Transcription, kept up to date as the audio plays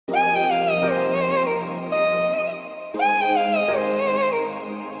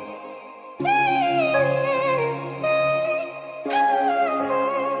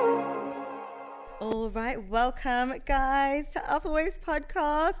welcome, guys, to Alpha Waves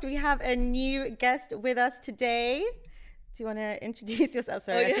Podcast. We have a new guest with us today. Do you want to introduce yourself?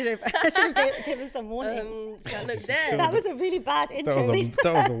 Sorry, I should have given some warning. Look there. That was a really bad intro. I don't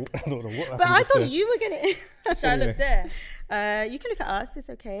know what but I thought you were going to... Should I look there? You can look at us, it's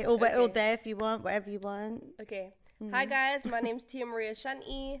okay. Or we're all there if you want, whatever you want. Okay. Hi, guys. My name's Tia Maria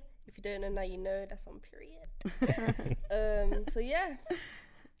Shanti. If you don't know now, you know. That's on period. So, yeah.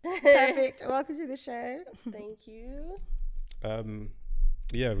 Perfect. Welcome to the show. Thank you.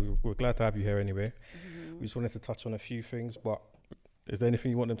 Yeah, we're glad to have you here anyway. We just wanted to touch on a few things, but is there anything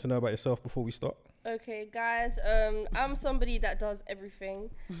you want them to know about yourself before we start? Okay, guys. I'm somebody that does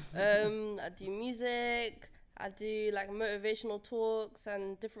everything. I do music. I do like motivational talks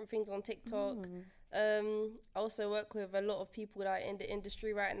and different things on TikTok. I also work with a lot of people that are in the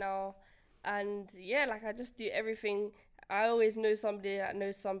industry right now. And yeah, like I just do everything. I always know somebody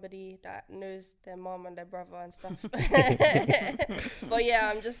that knows their mom and their brother and stuff. But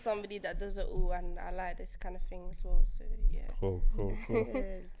yeah, I'm just somebody that does it all, and I like this kind of thing as well. So yeah. Cool.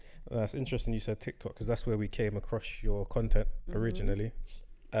 That's interesting you said TikTok, because that's where we came across your content originally.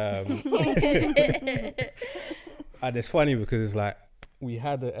 And it's funny because it's like we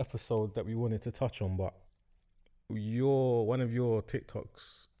had an episode that we wanted to touch on, but one of your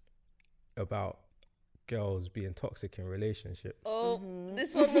TikToks about girls being toxic in relationships.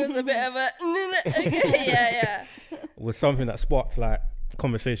 This one was a bit of a okay, yeah. Was something that sparked like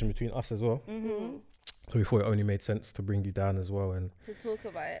conversation between us as well. So we thought it only made sense to bring you down as well and to talk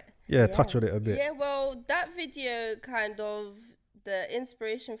about it. Yeah, touch on it a bit. Yeah, well, that video the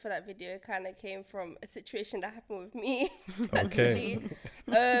inspiration for that video kind of came from a situation that happened with me. Actually,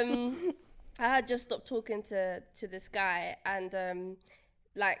 I had just stopped talking to this guy, and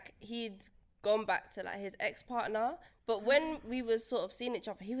like he'd gone back to like his ex-partner, but when we was sort of seeing each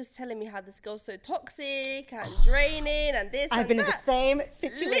other, he was telling me how this girl's so toxic and draining and this I've been in the same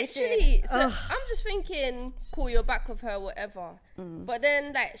situation. Literally. So I'm just thinking, cool, you're back with her, whatever. But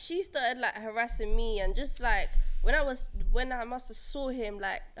then like she started like harassing me, and just like when I must have saw him,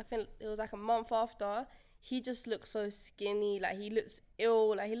 like I think it was like a month after, he just looked so skinny, like he looks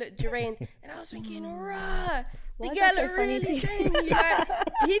ill, like he looked drained. And I was thinking, rah, the guy looked really drained. Like,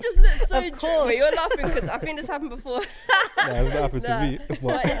 he just looked so drained. But you're laughing because I think this happened before. Yeah, it's not happened to me.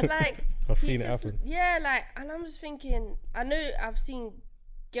 But it's like, I've seen it happen. Yeah, like, and I'm just thinking, I know I've seen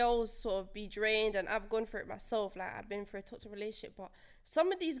girls sort of be drained, and I've gone through it myself. Like, I've been through a toxic relationship, but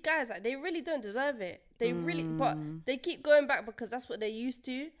some of these guys, like, they really don't deserve it. They really, but they keep going back because that's what they're used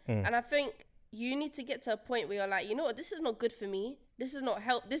to. And I think you need to get to a point where you're like, you know what, this is not good for me. This is not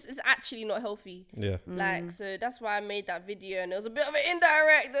this is actually not healthy. Yeah. Like, so that's why I made that video, and it was a bit of an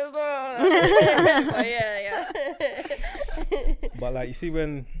indirect as well. But yeah. But like, you see,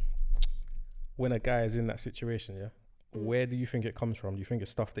 when a guy is in that situation, where do you think it comes from? Do you think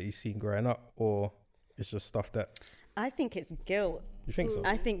it's stuff that he's seen growing up, or it's just stuff that... I think it's guilt. You think so?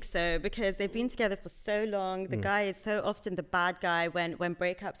 I think so, because they've been together for so long. The guy is so often the bad guy when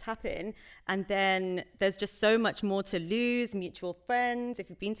breakups happen, and then there's just so much more to lose. Mutual friends, if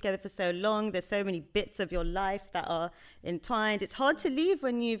you've been together for so long, there's so many bits of your life that are entwined. It's hard to leave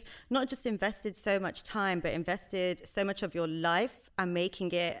when you've not just invested so much time, but invested so much of your life and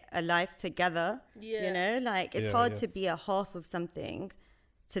making it a life together. Yeah. You know, like it's hard to be a half of something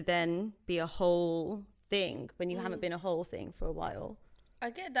to then be a whole thing when you haven't been a whole thing for a while. I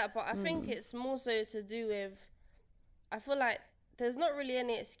get that, but I think it's more so to do with, I feel like there's not really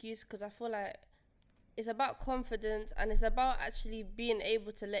any excuse, because I feel like it's about confidence, and it's about actually being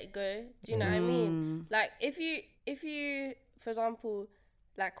able to let go. Do you know what I mean? Like if you for example,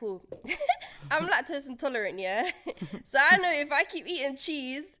 like, cool, I'm lactose intolerant, yeah. So I know if I keep eating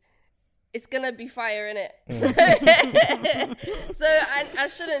cheese, it's gonna be fire in it. So I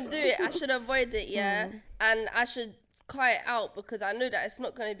shouldn't do it. I should avoid it, and I should cut it out, because I know that it's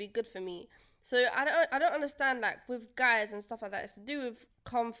not gonna be good for me. So I don't understand, like with guys and stuff like that. It's to do with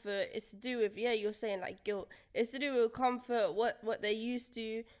comfort. It's to do with, you're saying like guilt. It's to do with comfort, what they're used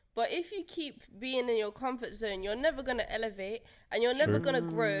to. But if you keep being in your comfort zone, you're never gonna elevate, and you're never gonna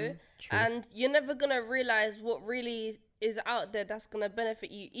grow, and you're never gonna realize what really is out there that's gonna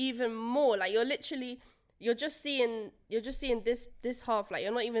benefit you even more. Like you're just seeing this half, like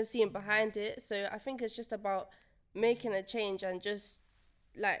you're not even seeing behind it. So I think it's just about making a change and just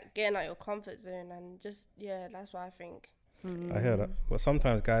like getting out your comfort zone, and just that's what I think. I hear that, but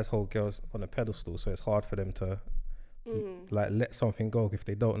sometimes guys hold girls on a pedestal, so it's hard for them to like let something go if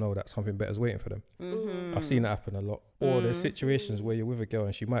they don't know that something better is waiting for them. I've seen that happen a lot. Or there's situations where you're with a girl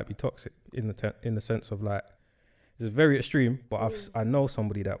and she might be toxic in the sense of like, it's very extreme, but I know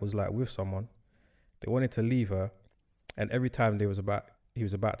somebody that was like with someone, they wanted to leave her, and every time he was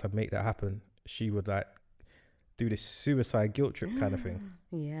about to make that happen, she would like do this suicide guilt trip kind of thing.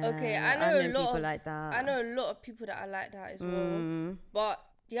 Yeah. Okay, I know a lot people of, like that. I know a lot of people that are like that as well. But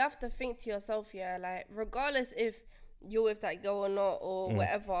you have to think to yourself, yeah, like regardless if you're with that girl or not or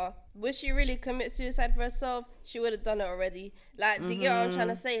whatever, would she really commit suicide for herself? She would have done it already. Like, do you get what I'm trying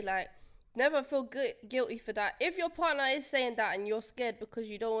to say? Like, never feel guilty for that. If your partner is saying that and you're scared because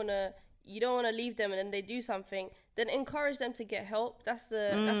you don't want to leave them and then they do something, then encourage them to get help. That's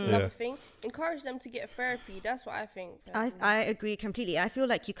another thing. Encourage them to get therapy. That's what I think. I agree completely. I feel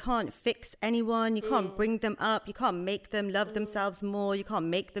like you can't fix anyone. You can't bring them up. You can't make them love themselves more. You can't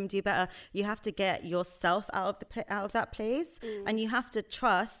make them do better. You have to get yourself out of that place, and you have to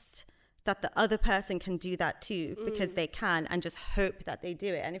trust that the other person can do that too, because they can, and just hope that they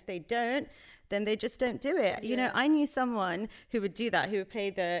do it. And if they don't, then they just don't do it. You know, I knew someone who would do that, who would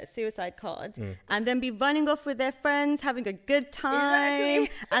play the suicide card and then be running off with their friends, having a good time,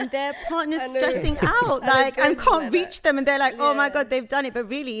 and their partner's stressing out, like, and can't reach them. And they're like, oh my God, they've done it. But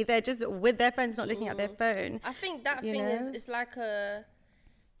really, they're just with their friends, not looking at their phone. I think that thing is, it's like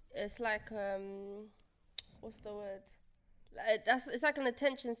what's the word? It's like an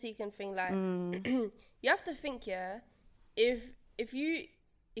attention seeking thing. Like, you have to think, if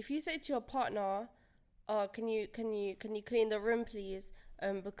you say to your partner, oh, can you clean the room please,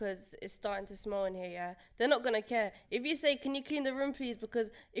 because it's starting to smell in here, they're not gonna care. If you say, can you clean the room please, because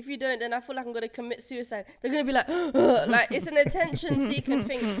if you don't, then I feel like I'm gonna commit suicide, they're gonna be like, like, it's an attention seeking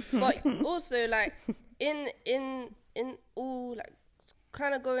thing. But also, like, in all, like,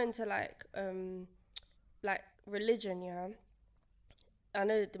 kind of go into like religion, I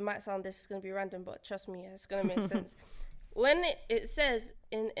know it might sound, this is going to be random, but trust me, it's going to make sense. When it says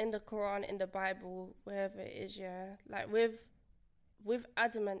in the Quran, in the Bible, wherever it is, like with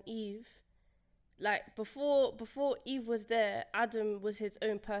Adam and Eve, like before Eve was there, Adam was his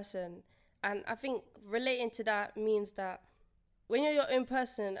own person. And I think relating to that means that when you're your own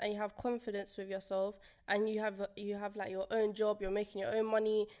person and you have confidence with yourself and you have like your own job, you're making your own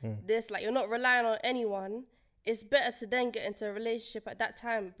money, like you're not relying on anyone, it's better to then get into a relationship at that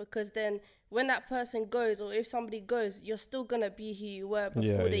time, because then when that person goes, or if somebody goes, you're still gonna be who you were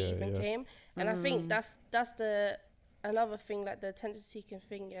before they even came. And I think that's another thing, like the attention seeking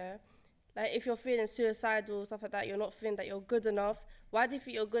thing, like if you're feeling suicidal, stuff like that, you're not feeling that you're good enough. Why do you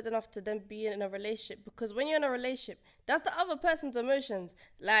think you're good enough to then be in a relationship? Because when you're in a relationship, that's the other person's emotions.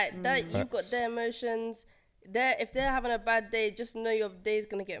 Like that, you've got their emotions. If they're having a bad day, just know your day's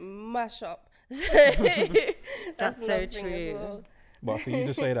gonna get mashed up. That's so true. As well. But for you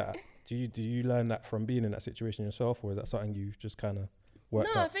to say that, do you learn that from being in that situation yourself, or is that something you've just kind of worked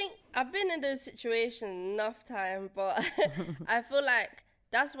out? No, I think I've been in those situations enough time, but I feel like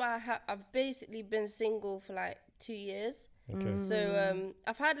that's why I've basically been single for like 2 years. Okay. So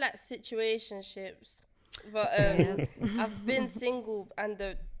I've had like situationships, but I've been single, and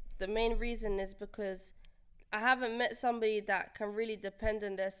the main reason is because I haven't met somebody that can really depend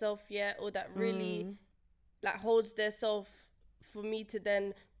on their self yet, or that really like holds their self for me to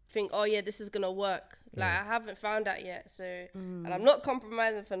then think, oh yeah, this is gonna work. Like I haven't found that yet, so and I'm not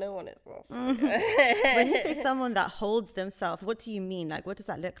compromising for no one as well. So. When you say someone that holds themselves, what do you mean? Like, what does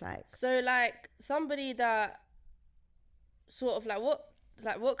that look like? So like somebody that sort of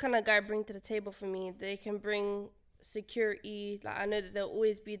what kind of guy bring to the table for me? They can bring security. Like I know that they'll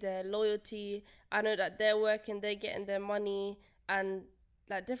always be there. Loyalty. I know that they're working, they're getting their money, and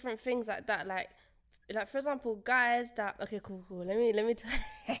like different things like that. Like for example, guys that cool. Let me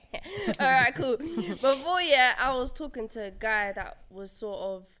all right, cool. Before I was talking to a guy that was sort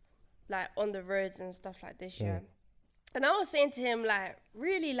of like on the roads and stuff like this, and I was saying to him, like,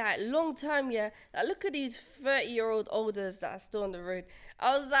 really, like, long term, like, look at these 30-year-old olders that are still on the road.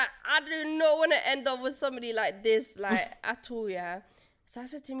 I was like, I do not want to end up with somebody like this, like, at all, So I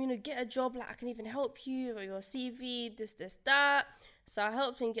said to him, get a job, like, I can even help you with your CV, this, that. So I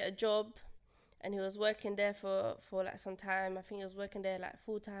helped him get a job, and he was working there for like, some time. I think he was working there, like,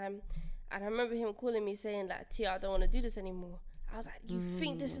 full-time. And I remember him calling me saying, like, Tia, I don't want to do this anymore. I was like, you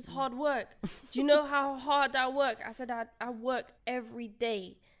think this is hard work? Do you know how hard I work? I said, I work every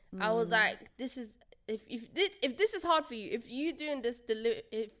day. I was like, this is, if this is hard for you, if you doing this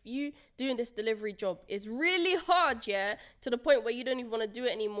delivery job is really hard, to the point where you don't even want to do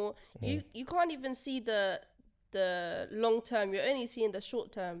it anymore, you can't even see the long term. You're only seeing the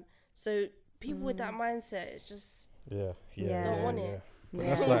short term. So people with that mindset, it's just don't want it. But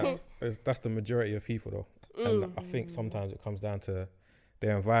that's like that's the majority of people though. And I think sometimes it comes down to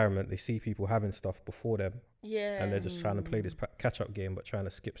their environment. They see people having stuff before them, Yeah. And they're just trying to play this catch-up game, but trying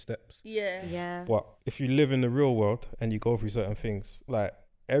to skip steps. Yeah. Yeah. But if you live in the real world and you go through certain things, like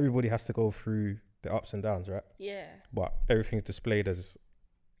everybody has to go through the ups and downs, right? Yeah. But everything's displayed as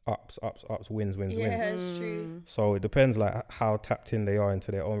ups, wins. Yeah, it's true. So it depends like how tapped in they are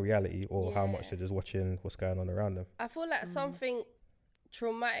into their own reality, or how Yeah. much they're just watching what's going on around them. I feel like something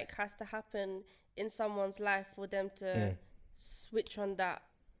traumatic has to happen in someone's life for them to switch on that.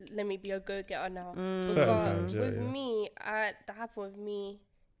 Let me be a go-getter now. Certain times, with me, that happened with me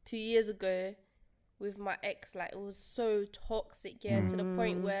 2 years ago with my ex. Like, it was so toxic, to the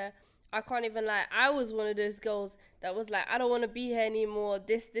point where I can't even lie. I was one of those girls that was like, I don't want to be here anymore.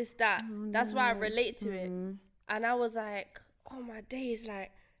 This, that. That's why I relate to it. And I was like, oh my days,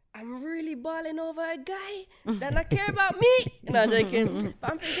 like, I'm really balling over a guy that I care about me. No, joking.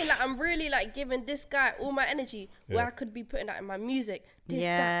 But I'm thinking like I'm really like giving this guy all my energy where I could be putting that in my music, that.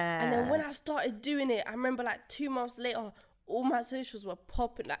 And then when I started doing it, I remember like 2 months later, all my socials were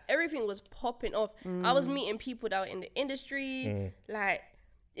popping. Like everything was popping off. I was meeting people that were in the industry. Like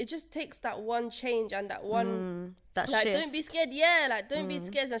it just takes that one change and that one that like shift. don't be scared. Like don't be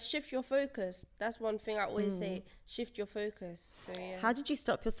scared and shift your focus. That's one thing I always say. Shift your focus. So yeah. How did you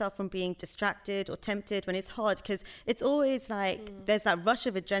stop yourself from being distracted or tempted when it's hard? Because it's always like there's that rush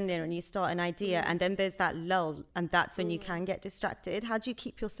of adrenaline when you start an idea, and then there's that lull, and that's when you can get distracted. How do you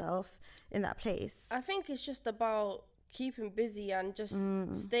keep yourself in that place? I think it's just about keeping busy and just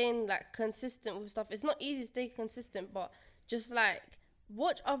staying like consistent with stuff. It's not easy to stay consistent, but just like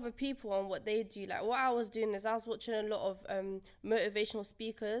watch other people and what they do. Like what I was doing is I was watching a lot of motivational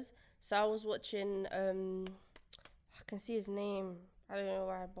speakers. So I was watching I can see his name, I don't know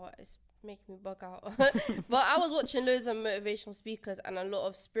why, but it's making me bug out. But I was watching loads of motivational speakers and a lot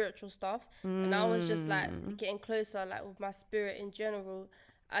of spiritual stuff, and I was just like getting closer like with my spirit in general.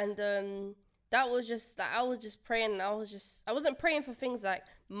 And that was just like I was just praying, and I wasn't praying for things like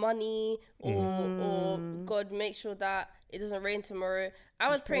money or God make sure that it doesn't rain tomorrow. I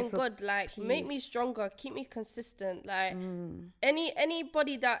was praying, God, like make me stronger, keep me consistent. Like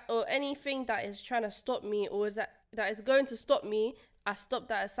anybody that or anything that is trying to stop me or that is going to stop me, I stop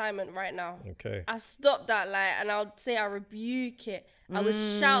that assignment right now. Okay. I stop that, like, and I would say I rebuke it. I would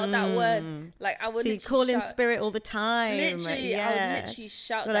shout that word, like I would. So you call in spirit all the time. Literally, I would literally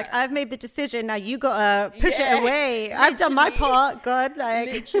shout that. Like, I've made the decision, now you gotta push it away. I've done my part, God.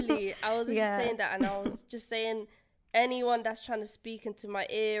 Like literally, I was just saying that, and I was just saying anyone that's trying to speak into my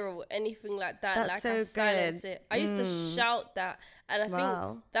ear or anything like that, That's like so I silence good. it. I used to shout that, and I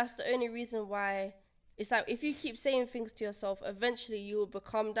think that's the only reason why. It's like if you keep saying things to yourself, eventually you will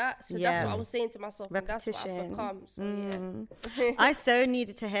become that. So that's what I was saying to myself, Repetition. and that's what I've become. So I so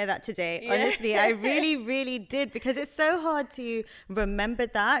needed to hear that today. Honestly, I really, really did, because it's so hard to remember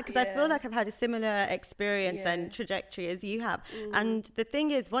that, because I feel like I've had a similar experience and trajectory as you have. And the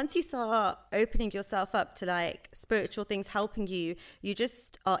thing is, once you start opening yourself up to like spiritual things helping you, you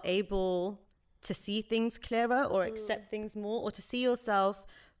just are able to see things clearer or accept things more, or to see yourself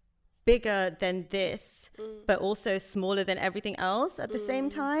bigger than this, but also smaller than everything else at the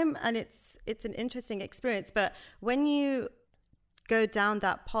same time. And it's an interesting experience. But when you go down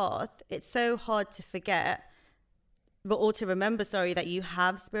that path, it's so hard to forget, or to remember, that you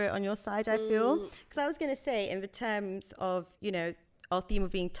have spirit on your side, I feel. Because I was going to say, in the terms of, you know, our theme of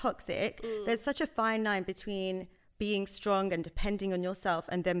being toxic, there's such a fine line between being strong and depending on yourself,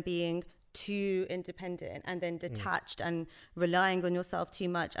 and then being too independent and then detached and relying on yourself too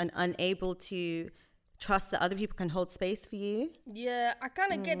much and unable to trust that other people can hold space for you. Yeah, I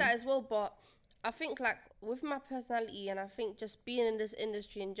kind of get that as well, but I think like with my personality, and I think just being in this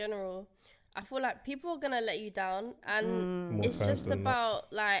industry in general, I feel like people are gonna let you down, and it's just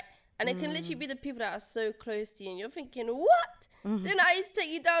about like, and it can literally be the people that are so close to you, and you're thinking, what? Didn't I used to take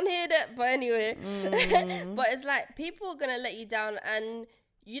you down here? But anyway, but it's like people are gonna let you down, and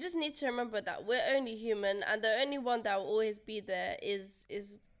you just need to remember that we're only human, and the only one that will always be there is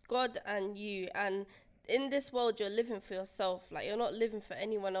God and you. And in this world, you're living for yourself. Like, you're not living for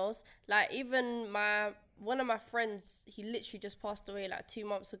anyone else. Like, even one of my friends, he literally just passed away like 2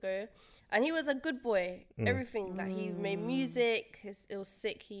 months ago, and he was a good boy. Everything, like, he made music. It was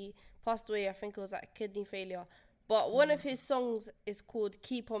sick. He passed away. I think it was like kidney failure. But one of his songs is called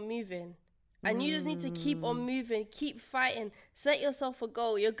 "Keep on Moving." And you just need to keep on moving, keep fighting, set yourself a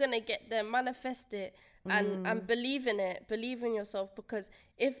goal. You're going to get there, manifest it, and believe in it, believe in yourself. Because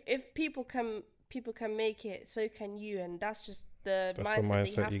if people can make it, so can you. And that's just the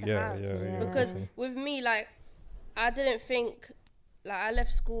mindset that you have to have. Because with me, like, I didn't think, like, I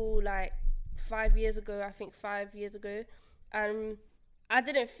left school like 5 years ago, and I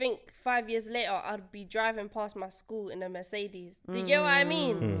didn't think 5 years later I'd be driving past my school in a Mercedes. Do you get what I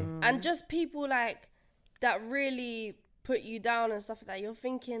mean? And just people like that really put you down and stuff like that. You're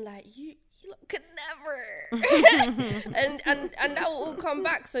thinking like, you could never. and that will all come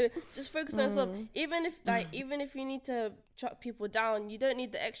back. So just focus on yourself. Even if you need to chuck people down, you don't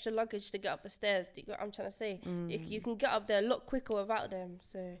need the extra luggage to get up the stairs. Do you get what I'm trying to say? You can get up there a lot quicker without them.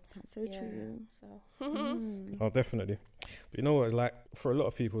 So that's so true. So Oh, definitely. But you know what? Like for a lot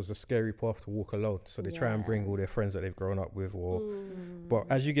of people, it's a scary path to walk alone. So they try and bring all their friends that they've grown up with, but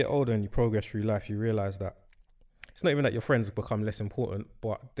as you get older and you progress through life, you realize that it's not even that your friends become less important,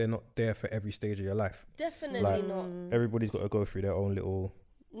 but they're not there for every stage of your life. Definitely like, not. Everybody's got to go through their own little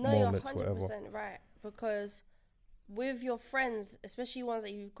moments, you're 100% whatever. right. Because with your friends, especially ones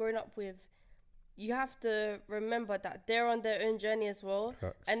that you've grown up with, you have to remember that they're on their own journey as well.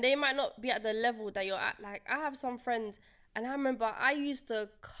 Facts. And they might not be at the level that you're at. Like, I have some friends, and I remember I used to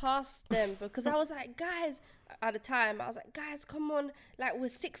cast them because I was like, guys, at the time, I was like, guys, come on. Like, we're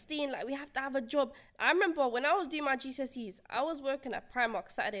 16. Like, we have to have a job. I remember when I was doing my GCSEs, I was working at Primark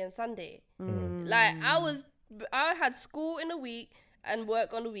Saturday and Sunday. Like, I had school in the week and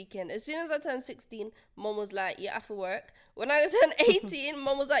work on the weekend. As soon as I turned 16, mom was like, you have to work. When I turned 18,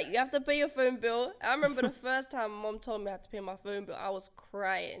 mom was like, you have to pay your phone bill. I remember the first time mom told me I had to pay my phone bill, I was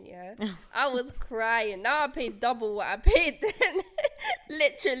crying, yeah. I was crying. Now I pay double what I paid then,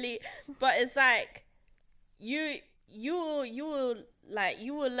 literally. But it's like, you will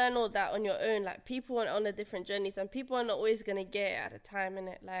learn all that on your own. Like, people are on a different journeys, and people are not always gonna get it at a time,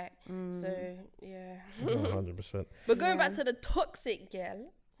 innit? Like, so yeah. 100%. But going back to the toxic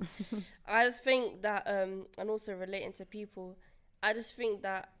girl, I just think that and also relating to people, I just think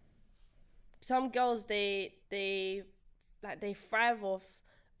that some girls they thrive off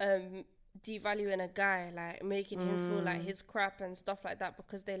devaluing a guy, like making him feel like his crap and stuff like that,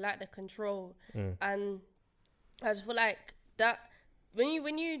 because they like the control. And I just feel like that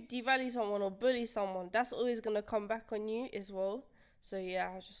when you devalue someone or bully someone, that's always gonna come back on you as well. So yeah,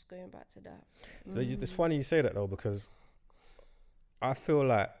 I was just going back to that. It's funny you say that though, because I feel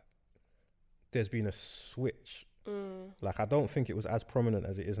like there's been a switch. Like, I don't think it was as prominent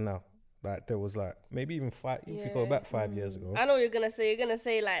as it is now. Like, there was like maybe even if you go back 5 years ago. I know what you're gonna say. You're gonna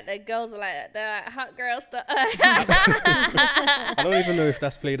say like the girls are like, they're like hot girl stuff. I don't even know if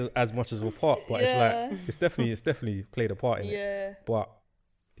that's played as much as a part, but it's like it's definitely played a part in it. But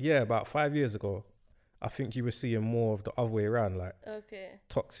yeah, about 5 years ago, I think you were seeing more of the other way around, like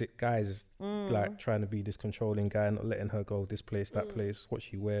toxic guys, like trying to be this controlling guy, not letting her go this place, that place, what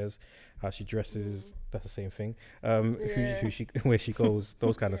she wears, how she dresses, that's the same thing. Where she goes,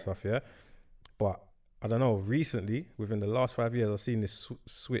 those kind of stuff, yeah. But I don't know, recently, within the last 5 years, I've seen this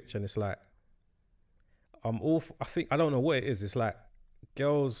switch, and it's like, I don't know what it is. It's like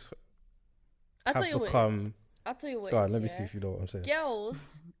girls I'll tell you what it is. Go on, let me see if you know what I'm saying.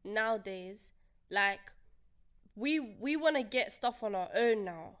 Girls nowadays, like, we want to get stuff on our own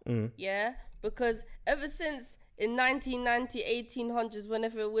now, yeah? Because ever since in 1990, 1800s,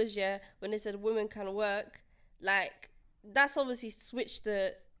 whenever it was, yeah, when they said women can work, like, that's obviously switched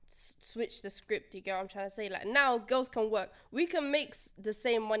the script, you get what I'm trying to say? Like, now girls can work. We can make the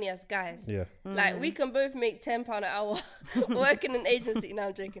same money as guys. Yeah. Like, we can both make £10 an hour working in an agency. No,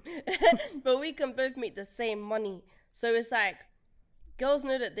 I'm joking. But we can both make the same money. So it's like, girls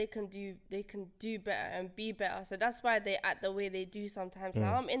know that they can do better and be better. So that's why they act the way they do sometimes. Like,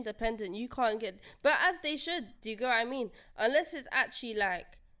 I'm independent, you can't get... But as they should, do you get what I mean? Unless it's actually, like,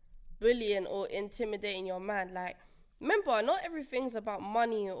 bullying or intimidating your man. Like, remember, not everything's about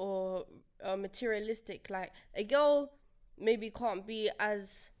money or materialistic. Like, a girl maybe can't be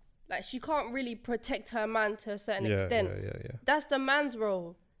as... Like, she can't really protect her man to a certain extent. Yeah. That's the man's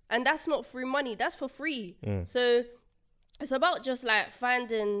role. And that's not through money. That's for free. So... It's about just like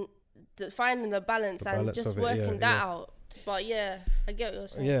finding the balance and just working that out. But yeah, I get what you're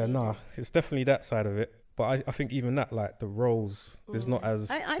saying. Yeah, nah, it's definitely that side of it. But I think even that, like the roles, is not as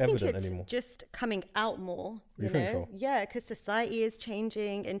evident think it's anymore. Just coming out more. You think know? So? Yeah, because society is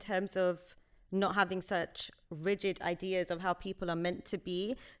changing in terms of not having such rigid ideas of how people are meant to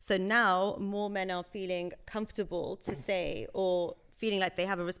be. So now more men are feeling comfortable to say, or feeling like they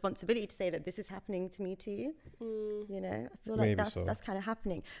have a responsibility to say that this is happening to me too. You know, I feel like that's kind of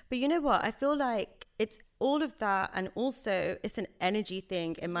happening. But you know what? I feel like it's all of that, and also it's an energy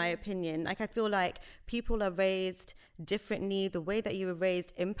thing, in my opinion. Like, I feel like people are raised differently. The way that you were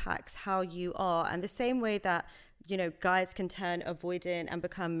raised impacts how you are, and the same way that, you know, guys can turn avoidant and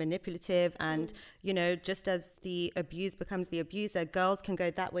become manipulative, and you know, just as the abused becomes the abuser, girls can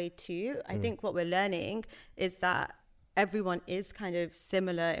go that way too. I think what we're learning is that everyone is kind of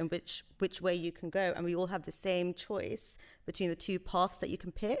similar in which way you can go, and we all have the same choice between the two paths that you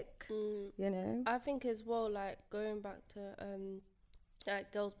can pick. You know, I think as well, like going back to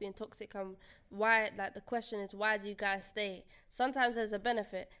like girls being toxic, why, like the question is, why do you guys stay? Sometimes there's a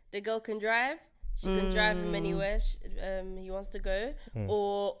benefit. The girl can drive. She can drive him anywhere he wants to go,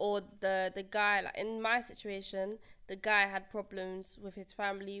 or the guy, like in my situation, the guy had problems with his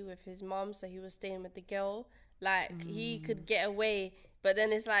family, with his mom, so he was staying with the girl. Like he could get away, but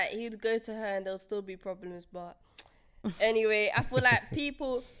then it's like he'd go to her and there'll still be problems. But anyway, I feel like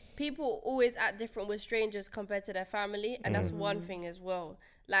people always act different with strangers compared to their family, and that's one thing as well.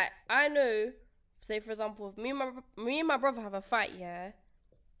 Like I know, say for example, if me and my brother have a fight, yeah.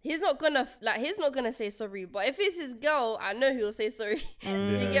 He's not gonna say sorry, but if it's his girl, I know he'll say sorry. Do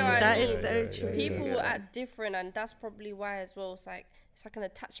you get what I mean? That is so true. People will act different, and that's probably why as well. It's like an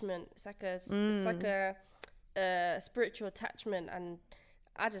attachment. It's like a spiritual attachment, and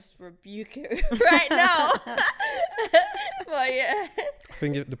I just rebuke it right now. But yeah, I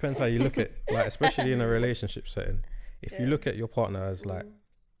think it depends how you look at, like, especially in a relationship setting. If you look at your partner as like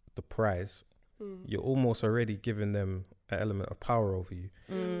the prize, you're almost already giving them an element of power over you.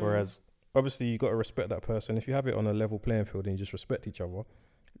 Whereas obviously you got to respect that person. If you have it on a level playing field and you just respect each other,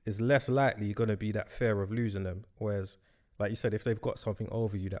 it's less likely you're going to be that fear of losing them. Whereas, like you said, if they've got something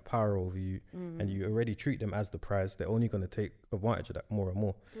over you, that power over you, and you already treat them as the prize, they're only going to take advantage of that more and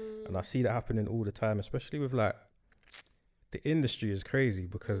more. And I see that happening all the time, especially with, like, the industry is crazy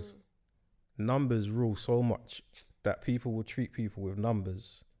because numbers rule so much that people will treat people with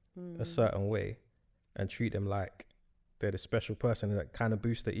numbers a certain way and treat them like they're the special person, and that kind of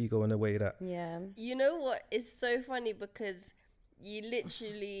boosts the ego in a way that... Yeah. You know what? It's so funny because you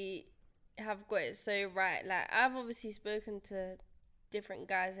literally have got it so right. Like, I've obviously spoken to different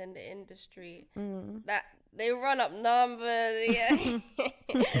guys in the industry that they run up numbers, yeah.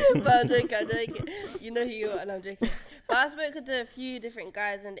 But I'm joking. You know who you are, and I'm joking. But I've spoken to a few different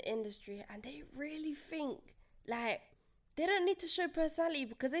guys in the industry, and they really think, like, they don't need to show personality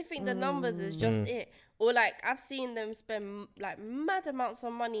because they think the numbers is just it. Or, like, I've seen them spend, like, mad amounts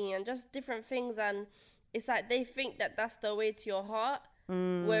of money and just different things, and it's like they think that that's the way to your heart.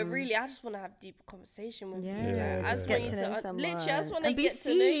 Where really, I just want to have deep conversation with you. Like, I just want you to literally, I just want to get to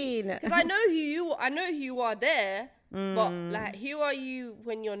know you, because I know who you are there, but like, who are you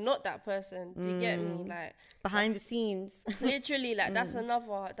when you're not that person? Do you get me? Like, behind the scenes, literally, like that's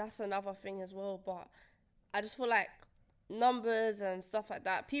another thing as well. But I just feel like numbers and stuff like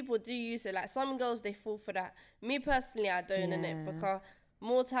that, people do use it. Like, some girls, they fall for that. Me personally, I don't, innit? Because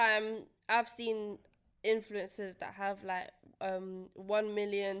more time, I've seen influencers that have like 1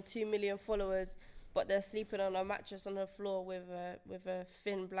 million, 2 million followers, but they're sleeping on a mattress on the floor with a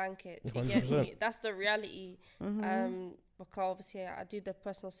thin blanket. You get me? That's the reality. Because obviously I do the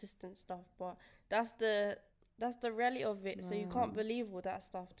personal assistant stuff, but that's the reality of it. So you can't believe all that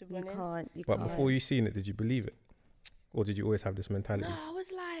stuff, to be honest. But before you seen it, did you believe it? Or did you always have this mentality? No, I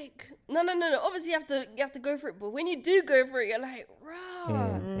was like, no. Obviously, you have to go for it. But when you do go for it, you're like,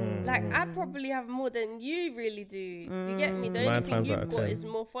 rah. Like, I probably have more than you really do. Do you get me? The only thing you've got is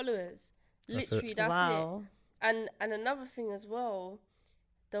more followers. Literally, that's it. And another thing as well,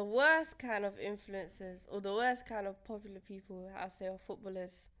 the worst kind of influencers or the worst kind of popular people, I'll say, are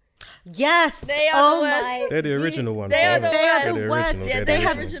footballers. Yes, they are the worst. They're the original ones. They are the worst. Yeah, they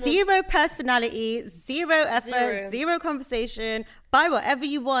have zero personality, zero effort, zero conversation. Buy whatever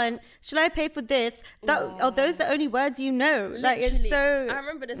you want. Should I pay for this? Are those the only words you know? Literally. Like, it's so. I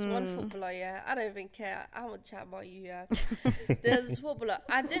remember this one footballer. Yeah, I don't even care. I won't chat about you. Yeah, there's this footballer.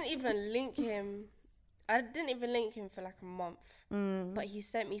 I didn't even link him for like a month. But he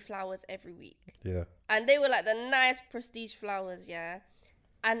sent me flowers every week. Yeah, and they were like the nice prestige flowers. Yeah.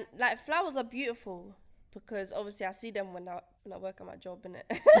 And like, flowers are beautiful because obviously I see them when I work at my job,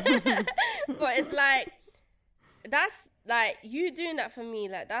 innit? But it's like, that's like, you doing that for me,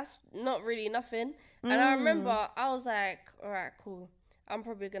 like, that's not really nothing. And I remember I was like, all right, cool, I'm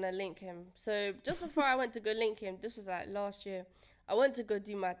probably gonna link him. So just before I went to go link him, this was like last year, I went to go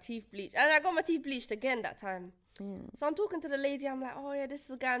do my teeth bleach, and I got my teeth bleached again that time. So I'm talking to the lady, I'm like, oh yeah, this is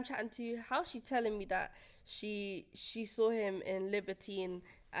the guy I'm chatting to. How's she telling me that she saw him in Libertine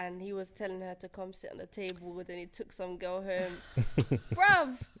and he was telling her to come sit on the table, but then he took some girl home?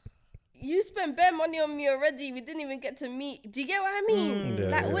 Bruv, you spent bare money on me already. We didn't even get to meet. Do you get what I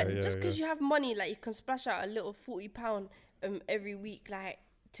mean? Just because you have money, like, you can splash out a little £40 every week, like,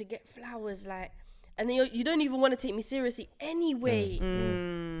 to get flowers, like, and then you don't even want to take me seriously anyway.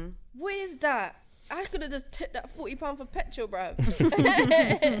 What is that? I could have just took that £40 for petrol, bruv.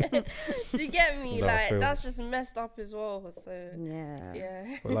 Do you get me? No, like, that's just messed up as well. So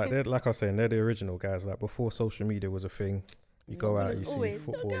Yeah. But like I was saying, they're the original guys. Like before social media was a thing, you go out, you see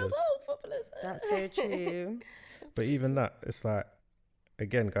footballers. That's so true. But even that, it's like,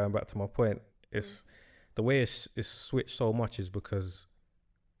 again, going back to my point, it's the way it's switched so much is because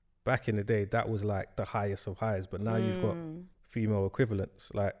back in the day, that was like the highest of highs. But now you've got female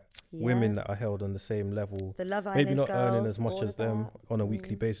equivalents, like women that are held on the same level. The Love maybe Island not girls, earning as much as them on a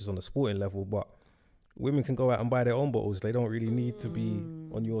weekly basis on the sporting level, but women can go out and buy their own bottles. They don't really need to be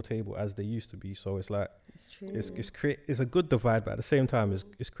on your table as they used to be. So it's like, it's true. It's a good divide, but at the same time,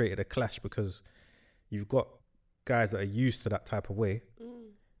 it's created a clash because you've got guys that are used to that type of way,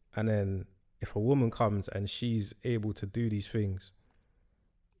 and then if a woman comes and she's able to do these things,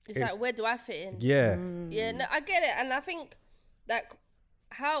 it's like, where do I fit in? Yeah. Yeah, no, I get it. And I think like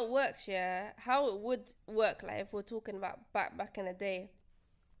how it works, how it would work, like if we're talking about back in the day,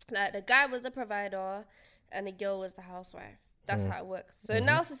 like the guy was the provider and the girl was the housewife. That's how it works. So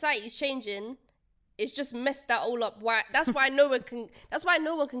now society's changing. It's just messed that all up. That's why no one can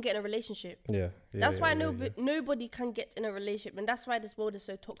get in a relationship. That's why nobody can get in a relationship, and that's why this world is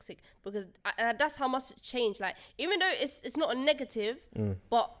so toxic, because that's how much it's changed. Like, even though it's not a negative,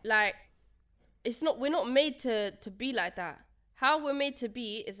 but like we're not made to be like that. How we're made to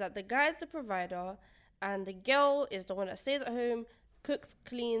be is that the guy's the provider and the girl is the one that stays at home, cooks,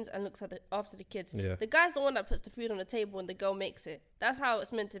 cleans, and looks after the kids. The guy's the one that puts the food on the table and the girl makes it. That's how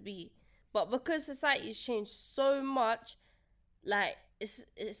it's meant to be. But because society's changed so much, like it's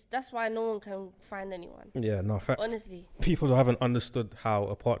that's why no one can find anyone. Yeah, no, facts. Honestly, people haven't understood how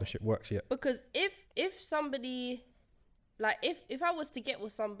a partnership works yet. Because if somebody, like if I was to get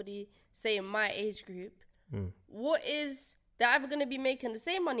with somebody, say in my age group, they're either gonna be making the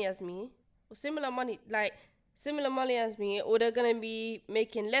same money as me or similar money as me, or they're gonna be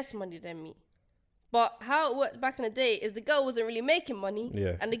making less money than me. But how it worked back in the day is the girl wasn't really making money,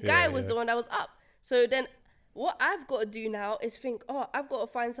 and the guy was the one that was up. So then what I've got to do now is think, I've got to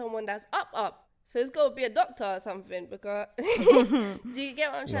find someone that's up. So it's got to be a doctor or something, because do you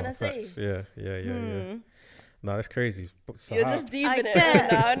get what I'm trying to say? Yeah. No, that's crazy. So you're just deep in it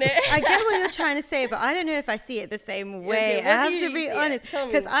right now, innit? I get what you're trying to say, but I don't know if I see it the same way. Okay, I have to be honest,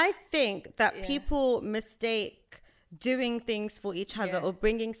 because I think that people mistake doing things for each other or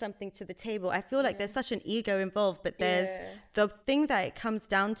bringing something to the table. I feel like there's such an ego involved, but there's the thing that it comes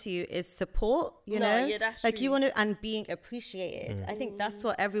down to is support, you know? Yeah, that's like true. you want to, and being appreciated. I think that's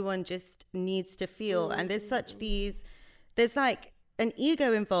what everyone just needs to feel. And there's there's like an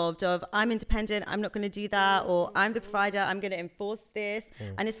ego involved of, I'm independent, I'm not going to do that, or I'm the provider, I'm going to enforce this.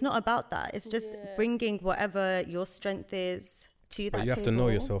 And it's not about that. It's just bringing whatever your strength is to that. But you have to know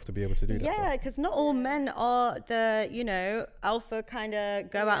yourself to be able to do that. Yeah, because not all men are the, alpha kind of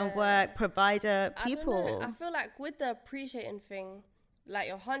go out and work, provider people. I feel like with the appreciating thing, like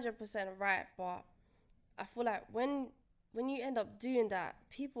you're 100% right, but I feel like when you end up doing that,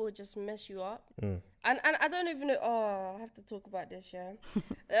 people will just mess you up. And I don't even know, I have to talk about this,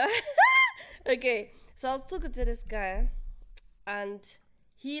 Okay, so I was talking to this guy and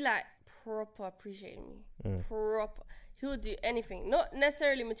he like proper appreciated me. Proper. He'll do anything, not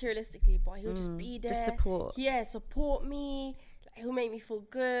necessarily materialistically, but he'll just be there. Just support. Yeah, support me. Like, he'll make me feel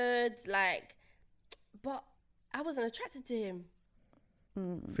good. Like, but I wasn't attracted to him.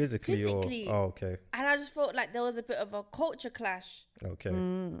 Physically. Okay. And I just felt like there was a bit of a culture clash. Okay.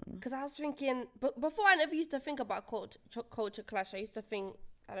 Because I was thinking, but before I never used to think about culture clash. I used to think,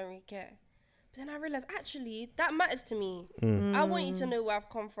 I don't really care. But then I realized, actually, that matters to me. I want you to know where I've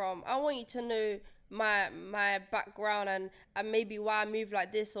come from. I want you to know my background and maybe why I move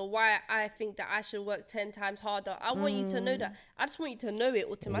like this, or why I think that I should work 10 times harder. I want you to know that. I just want you to know it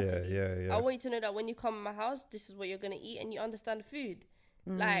automatically. Yeah. I want you to know that when you come to my house, this is what you're gonna eat, and you understand the food.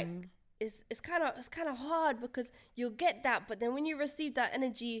 Like it's kind of hard, because you'll get that, but then when you receive that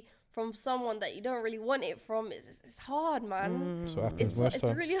energy from someone that you don't really want it from, it's hard, man. So it happens most times.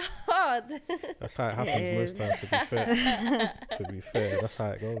 It's really hard. That's how it happens most times, to be fair. To be fair, that's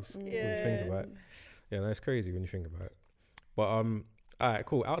how it goes when you think about it. Yeah, that's crazy when you think about it. But all right,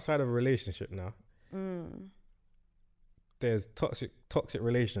 cool. Outside of a relationship now, there's toxic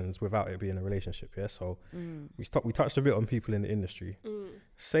relations without it being a relationship. Yeah, so we touched a bit on people in the industry.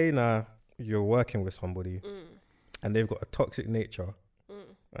 Say now you're working with somebody and they've got a toxic nature,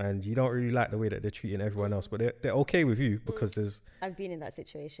 and you don't really like the way that they're treating everyone else, but they're okay with you because I've been in that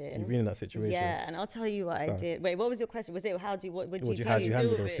situation. You've been in that situation. Yeah, and I'll tell you what I did. Wait, what was your question? Was it what would you do? How do you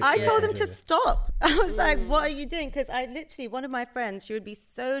handle those I situations? told them to stop. I was like, what are you doing? Because I literally, one of my friends, she would be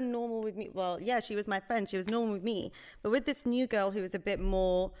so normal with me. Well, yeah, she was my friend. She was normal with me. But with this new girl who was a bit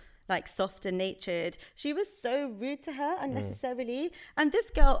more like softer natured, she was so rude to her unnecessarily. And this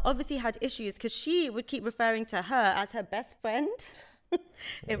girl obviously had issues because she would keep referring to her as her best friend.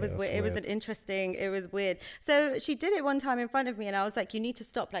 It was weird. It was weird. So she did it one time in front of me and I was like, you need to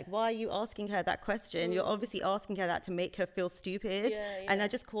stop. Like, why are you asking her that question? You're obviously asking her that to make her feel stupid. And I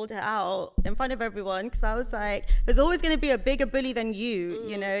just called her out in front of everyone because I was like, there's always going to be a bigger bully than you.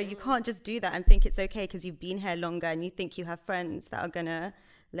 You know, you can't just do that and think it's okay because you've been here longer and you think you have friends that are going to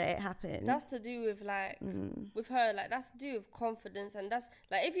let it happen. That's to do with like with her, like that's to do with confidence, and that's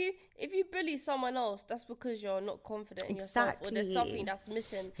like if you bully someone else, that's because you're not confident in yourself, or there's something that's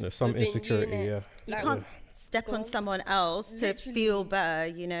missing. There's some insecurity. You can't step on someone else to feel better,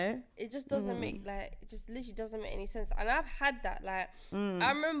 you know. It just doesn't make it just literally doesn't make any sense. And I've had that. Like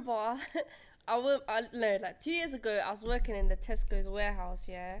I remember. Like 2 years ago, I was working in the Tesco's warehouse,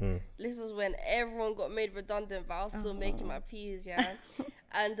 This is when everyone got made redundant, but I was still making my peas,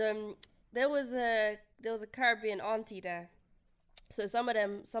 And there was a Caribbean auntie there. So some of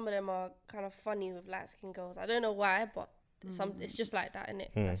them are kind of funny with light-skinned girls. I don't know why, but it's just like that,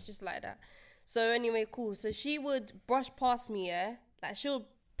 innit? That's just like that. So anyway, cool. So she would brush past me, like she'll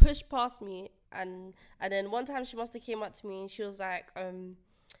push past me, and then one time she must have came up to me and she was like, what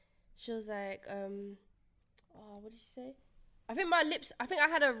did she say? I think I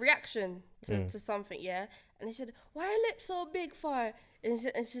had a reaction to something, And they said, why are your lips so big for? And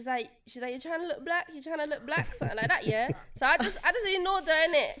she's like, you're trying to look black? You're trying to look black? Something like that, So I just ignored her,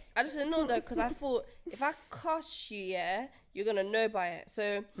 innit? I just ignored her because I thought, if I cuss you, you're going to know by it.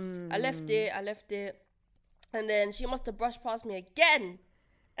 So I left it. And then she must have brushed past me again.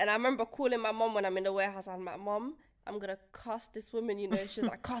 And I remember calling my mom when I'm in the warehouse. I'm like, Mom, I'm gonna cuss this woman, you know. She's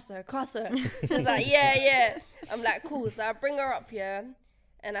like, cuss her. She's like, yeah. I'm like, cool. So I bring her up here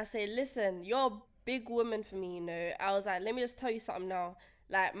and I say, listen, you're a big woman for me, you know. I was like, let me just tell you something now.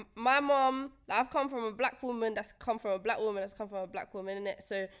 Like, my mom, like, I've come from a black woman that's come from a black woman that's come from a black woman, innit?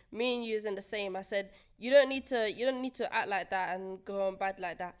 So me and you isn't the same. I said, you don't need to act like that and go on bad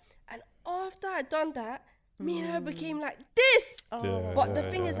like that. And after I'd done that, me and her became like this. But the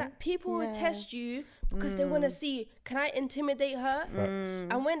thing is that people will test you because they want to see, can I intimidate her?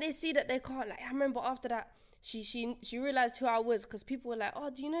 And when they see that they can't, like, I remember after that, she realized who I was because people were like, oh,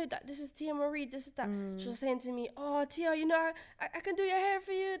 do you know that this is Tia Marie, this is that. She was saying to me, oh, Tia, you know, I can do your hair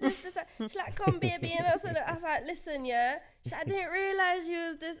for you, this, that. She's like, come, baby. And I was like, listen, She's like, I didn't realize you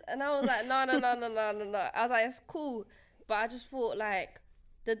was this. And I was like, no. I was like, it's cool. But I just thought, like,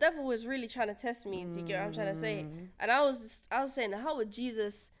 the devil was really trying to test me. Do you get what I'm trying to say? And I was saying, how would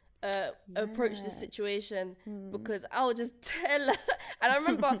Jesus approach this situation? Because I would just tell her. And I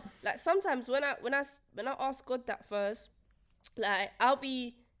remember, like, sometimes when I ask God that first, like, I'll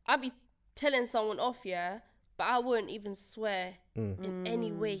be telling someone off, but I wouldn't even swear in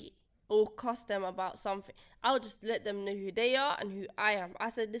any way or cuss them about something. I would just let them know who they are and who I am. I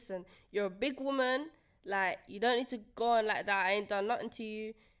said, listen, you're a big woman. Like, you don't need to go on like that. I ain't done nothing to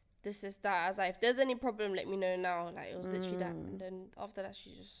you. This is that. I was like, if there's any problem, let me know now. Like, it was literally that. And then after that,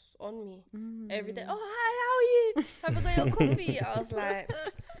 she's just on me every day. Oh, hi, how are you? Have you got your coffee? I was like,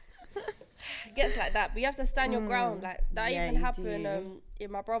 it gets like that. But you have to stand your ground. Like, that even happened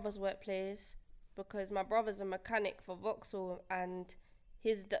in my brother's workplace because my brother's a mechanic for Vauxhall and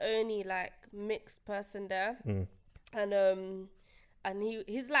he's the only, like, mixed person there. And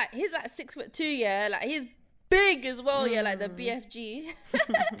he's like 6'2", like he's big as well, like the BFG.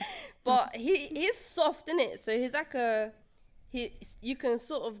 But he's soft, innit? So he's like you can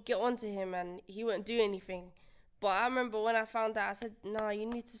sort of get onto him and he won't do anything. But I remember when I found out, I said, no, you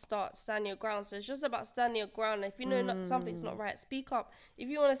need to start standing your ground. So it's just about standing your ground. If you know something's not right, speak up. If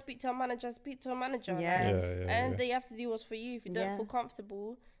you want to speak to a manager, speak to a manager. And you have to do what's for you. If you don't feel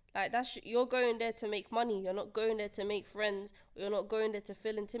comfortable, like, you're going there to make money. You're not going there to make friends. You're not going there to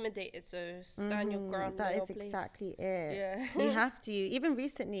feel intimidated. So stand your ground. That is exactly it. Yeah. You have to. Even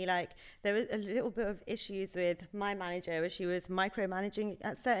recently, like, there was a little bit of issues with my manager where she was micromanaging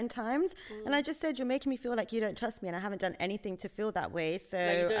at certain times. And I just said, you're making me feel like you don't trust me and I haven't done anything to feel that way. So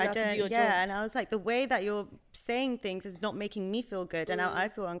I don't. Job. And I was like, the way that you're saying things is not making me feel good. And now I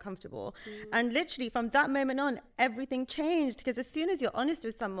feel uncomfortable. And literally from that moment on, everything changed because as soon as you're honest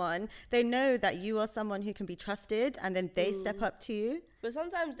with someone, someone, they know that you are someone who can be trusted, and then they step up to you. But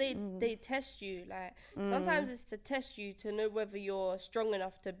sometimes they test you. Like sometimes it's to test you to know whether you're strong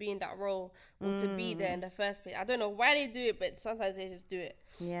enough to be in that role or to be there in the first place. I don't know why they do it, but sometimes they just do it.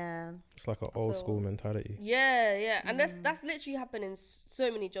 Yeah, it's like an old school mentality. Yeah, and that's literally happened in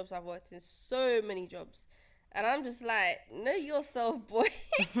so many jobs I've worked in. So many jobs. And I'm just like, know yourself, boy.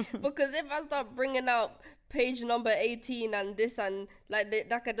 Because if I start bringing out page number 18 and this and like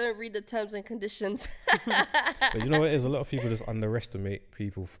I don't read the terms and conditions. But you know what it is? A lot of people just underestimate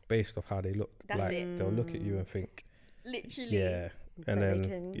people based off how they look. That's like, it. They'll look at you and think, literally. yeah. And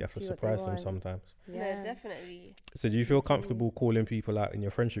then you have to surprise them sometimes. Yeah, definitely. So do you feel comfortable calling people out in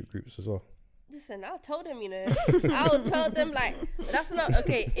your friendship groups as well? Listen, I'll tell them, you know. I'll tell them like, that's not,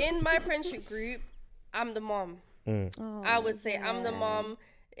 okay, in my friendship group, I'm the mom. I would say I'm the mom.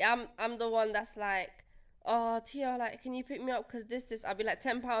 I'm the one that's like, oh, Tia, like, can you pick me up? Because this. I'll be like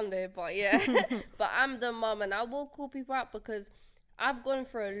 £10 there, but yeah. But I'm the mom, and I will call people out because I've gone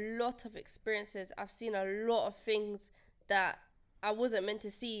through a lot of experiences. I've seen a lot of things that I wasn't meant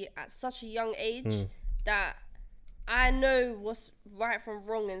to see at such a young age that I know what's right from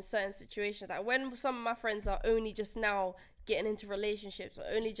wrong in certain situations. Like when some of my friends are only just now getting into relationships or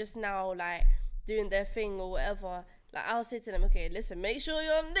only just now like doing their thing or whatever, like I'll say to them, okay, listen, make sure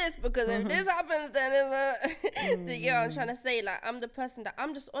you're on this because if this happens, then it's do you get what I'm trying to say? Like I'm the person that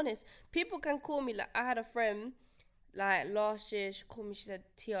I'm just honest. People can call me, like I had a friend like last year, she called me, she said,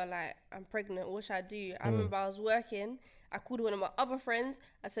 Tia, like I'm pregnant, what should I do? I remember I was working, I called one of my other friends,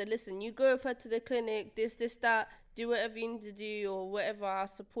 I said, listen, you go with her to the clinic, this, that, do whatever you need to do or whatever, I'll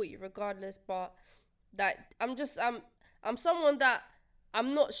support you regardless. But that I'm someone that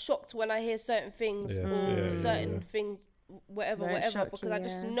I'm not shocked when I hear certain things certain things, whatever, because I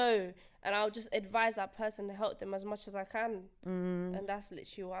just know, and I'll just advise that person to help them as much as I can. And that's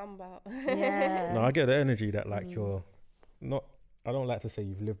literally what I'm about. No, I get the energy that like you're not, I don't like to say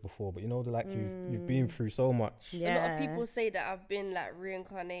you've lived before, but you know, like you've been through so much. A lot of people say that I've been like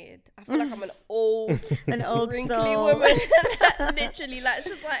reincarnated. I feel like I'm an old wrinkly soul. woman. Literally, like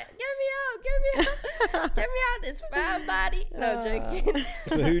she's like, get me out this fat body. No, I'm joking.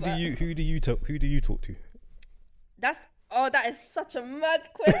 So who do you talk to? That is such a mad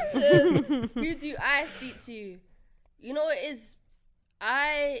question. Who do I speak to? You know what it is?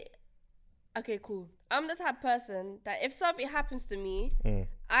 Okay, cool. I'm the type of person that if something happens to me,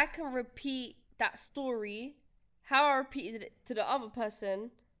 I can repeat that story how I repeated it to the other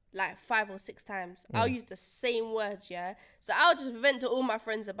person like 5 or 6 times. I'll use the same words, yeah? So I'll just vent to all my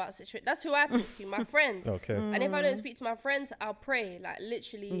friends about situation. That's who I talk to, my friends. Okay. And if I don't speak to my friends, I'll pray. Like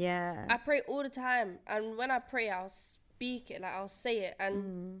literally, I pray all the time. And when I pray, I'll speak it, like I'll say it.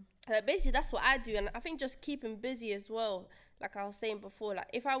 And basically that's what I do. And I think just keeping busy as well. Like I was saying before, like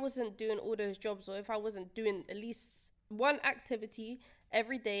if I wasn't doing all those jobs or if I wasn't doing at least one activity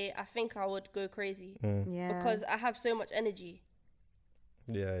every day, I think I would go crazy. Because I have so much energy.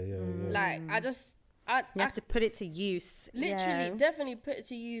 Yeah. Like You have to put it to use. Literally, definitely put it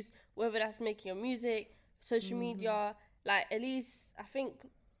to use, whether that's making your music, social media. Like at least I think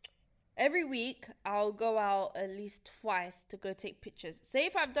every week I'll go out at least twice to go take pictures. Say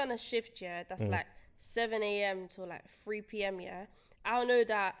if I've done a shift, that's like 7 a.m. to like 3 p.m. I'll know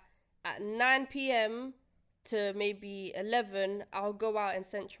that at 9 p.m. to maybe 11 I'll go out in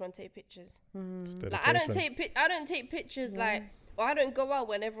Central and take pictures. Like I don't take pictures like, or I don't go out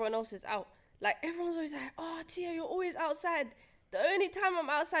when everyone else is out. Like everyone's always like, oh Tia, you're always outside. The only time I'm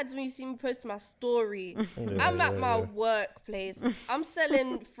outside is when you see me post my story. I'm at my workplace. I'm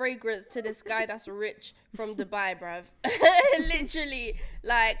selling fragrance to this guy that's rich from Dubai, bruv. Literally,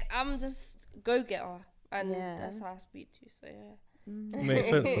 like I'm just go-getter, and that's how I speak to you. So makes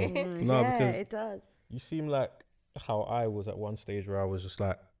sense though. No, because it does. You seem like how I was at one stage where I was just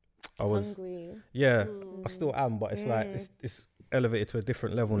like, I was hungry. I still am, but it's like it's elevated to a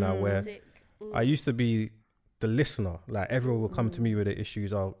different level now where I used to be the listener. Like everyone will come to me with their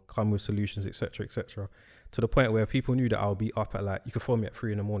issues, I'll come with solutions, etc., to the point where people knew that I'll be up at like, you can phone me at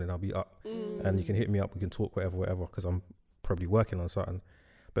 3 a.m, I'll be up and you can hit me up, we can talk whatever, because I'm probably working on something.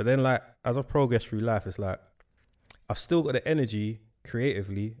 But then like as I've progressed through life, it's like I've still got the energy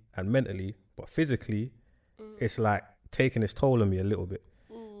creatively and mentally, but physically it's like taking its toll on me a little bit,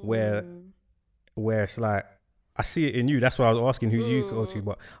 where it's like I see it in you. That's why I was asking who you go to,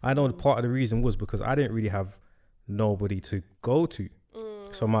 but I know part of the reason was because I didn't really have nobody to go to.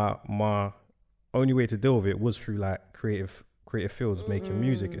 So my only way to deal with it was through like creative fields, making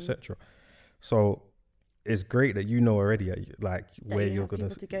music, etc. So it's great that you know already like that where you're gonna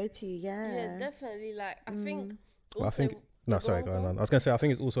to go to. Yeah, definitely. Like I think also, I think No, sorry, going on. I was gonna say I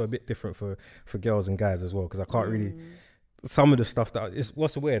think it's also a bit different for girls and guys as well, because I can't really. Some of the stuff that is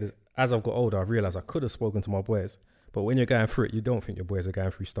what's weird is as I've got older, I've realized I could have spoken to my boys, but when you're going through it, you don't think your boys are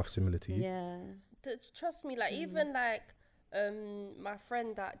going through stuff similar to you. Yeah. Trust me, like even like my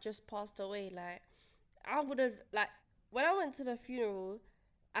friend that just passed away, like I would have like when I went to the funeral,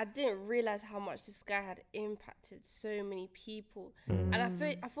 I didn't realize how much this guy had impacted so many people, and I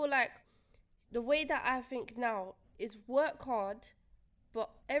feel like the way that I think now is work hard,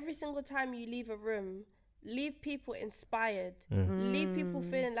 but every single time you leave a room, leave people inspired, leave people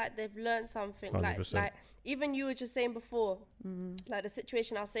feeling like they've learned something. 100%. Like even you were just saying before, like the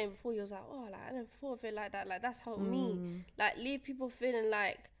situation I was saying before, you was like, oh, like I never thought of it like that. Like that's helped me. Like leave people feeling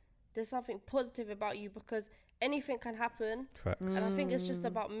like there's something positive about you, because anything can happen. Facts. And I think it's just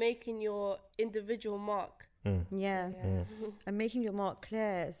about making your individual mark. Yeah. And making your mark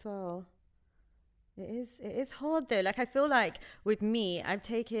clear as well. It is hard though. Like I feel like with me, I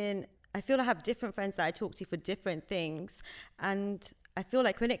feel I have different friends that I talk to for different things, and I feel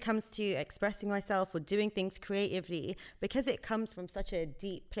like when it comes to expressing myself or doing things creatively, because it comes from such a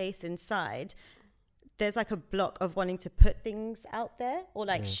deep place inside, there's like a block of wanting to put things out there or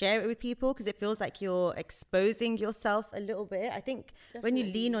like share it with people, because it feels like you're exposing yourself a little bit. I think when you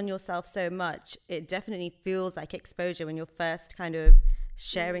lean on yourself so much, it definitely feels like exposure when you're first kind of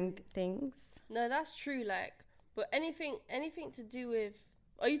sharing things. No, that's true. Like, but anything to do with,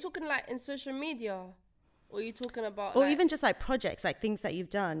 are you talking like in social media? Or are you talking about or like, even just like projects, like things that you've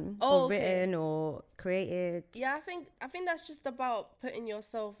done written or created? Yeah, I think that's just about putting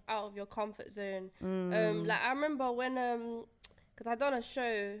yourself out of your comfort zone. Like I remember when because I done a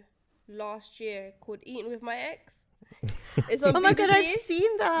show last year called Eating with My Ex. It's on Oh my BBC. God, I've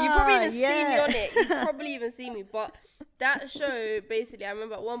seen that. You probably even see me on it. You probably even see me. But that show, basically, I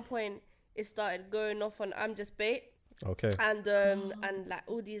remember at one point it started going off on I'm Just Bait. Okay. And like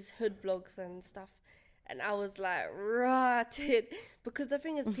all these hood blogs and stuff. And I was like, rotted. Because the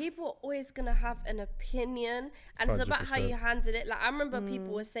thing is, people are always going to have an opinion. And 100%. It's about how you handle it. Like, I remember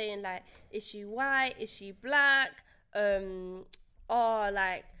people were saying, like, is she white? Is she black?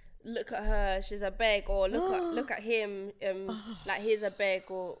 Like, look at her, she's a beg. Or look at him, like, he's a beg.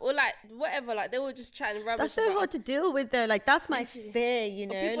 Or like, whatever. Like, they were just chatting rubbish. That's so hard to deal with, though. Like, that's my fear, you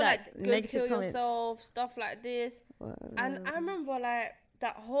know? People, like go negative kill comments. yourself, stuff like this. Whoa. And I remember, like,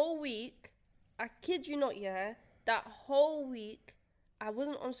 that whole week, I kid you not, yeah, that whole week, I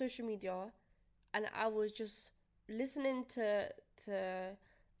wasn't on social media, and I was just listening to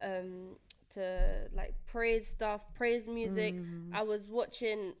like praise stuff, praise music. I was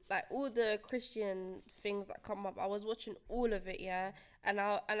watching like all the Christian things that come up. I was watching all of it, yeah, and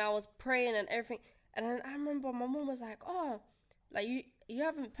I was praying and everything. And then I remember my mom was like, "Oh, like you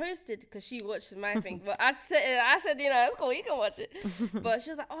haven't posted," because she watches my thing. But I said, you know, it's cool, you can watch it. But she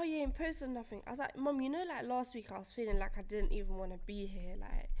was like, "Oh, you ain't posted nothing." I was like, "Mom, you know, like last week I was feeling like I didn't even want to be here."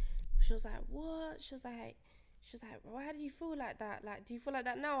 Like, she was like, "What?" She was like, "Why do you feel like that? Like, do you feel like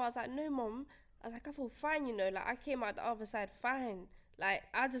that now?" I was like, "No, Mom." I was like, "I feel fine, you know. Like, I came out the other side fine. Like,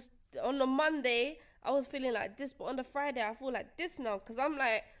 I just on the Monday I was feeling like this, but on the Friday I feel like this now, because I'm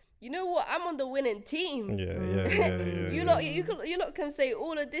like, you know what? I'm on the winning team. Yeah. You lot can say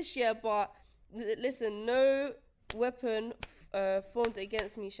all of this year, but listen, no weapon formed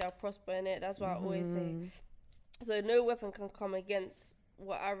against me shall prosper in it. That's what I always say. So no weapon can come against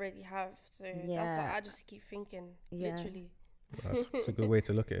what I already have. So that's what I just keep thinking, literally. That's a good way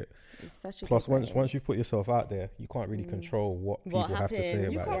to look at it. It's such a Plus, good way. once you put yourself out there, you can't really control what people have to say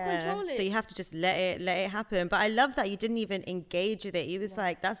about you can't control it. So you have to just let it happen. But I love that you didn't even engage with it. You was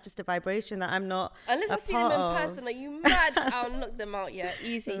like, that's just a vibration that I'm not unless I see them in person. Are you mad? I'll knock them out. Yeah,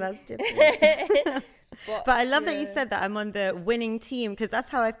 easy. That's different. But I love that you said that I'm on the winning team, because that's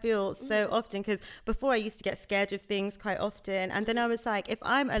how I feel so often. Because before I used to get scared of things quite often, and then I was like, if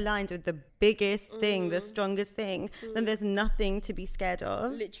I'm aligned with the biggest thing, the strongest thing, then there's nothing to be scared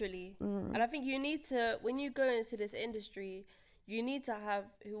of. Literally. And I think you need to, when you go into this industry, you need to have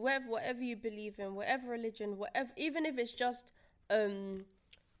whatever you believe in, whatever religion, whatever, even if it's just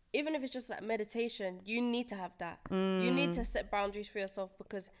like meditation, you need to have that. You need to set boundaries for yourself,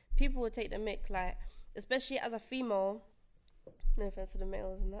 because people will take the mick, like, especially as a female, no offense to the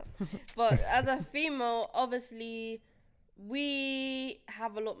males and that, but as a female, obviously we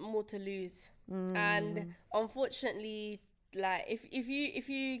have a lot more to lose. And unfortunately, like if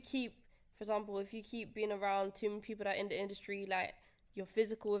you keep, for example, if you keep being around too many people that are in the industry, like you're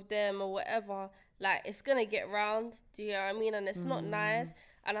physical with them or whatever, like it's gonna get round, do you know what I mean? And it's not nice.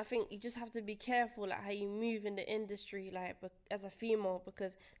 And I think you just have to be careful, like, how you move in the industry, like, as a female,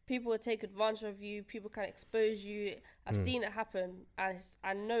 because people will take advantage of you. People can expose you. I've seen it happen, and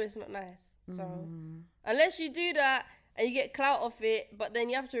I know it's not nice. So unless you do that and you get clout off it, but then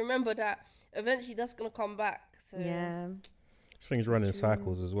you have to remember that eventually that's going to come back. So Yeah. Things run in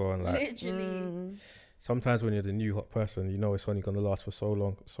cycles as well. And like, literally. sometimes when you're the new hot person, you know it's only going to last for so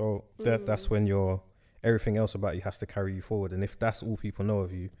long. So that's when everything else about you has to carry you forward. And if that's all people know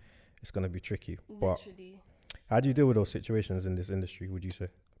of you, it's going to be tricky. Literally. But how do you deal with those situations in this industry, would you say?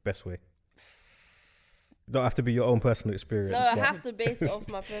 Best way? Don't have to be your own personal experience. No, I have to base it off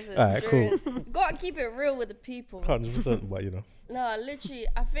my personal experience. Cool. Gotta keep it real with the people. 100%, but you know. No, literally,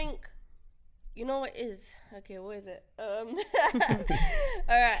 I think, you know what it is? Okay, what is it? All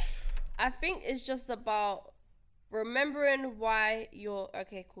right. I think it's just about remembering why you're...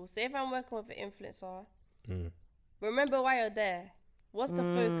 Okay, cool. Say if I'm working with an influencer, remember why you're there. What's the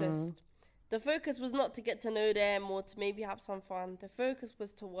focus? The focus was not to get to know them or to maybe have some fun. The focus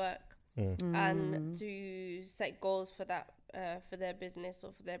was to work and to set goals for that, for their business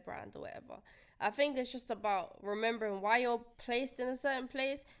or for their brand or whatever. I think it's just about remembering why you're placed in a certain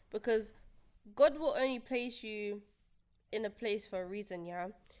place, because God will only place you in a place for a reason, yeah?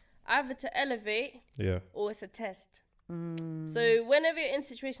 Either to elevate or it's a test. So whenever you're in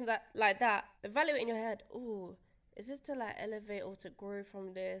situations like that, evaluate in your head, oh, is this to like elevate or to grow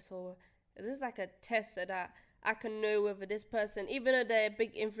from this, or is this like a test so that I can know whether this person, even though they're a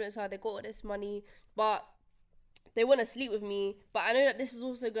big influencer, they got all this money, but they want to sleep with me, but I know that this is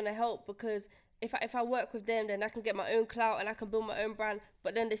also going to help, because if I work with them, then I can get my own clout and I can build my own brand,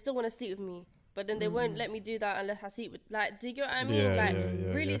 but then they still want to sleep with me. But then they won't let me do that unless I sleep with, like, do you get what I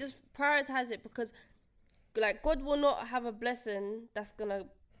mean? Really just prioritize it, because like God will not have a blessing will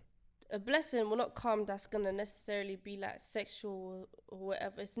not come that's gonna necessarily be like sexual or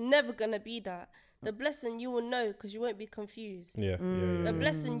whatever. It's never gonna be that. The blessing you will know, because you won't be confused. The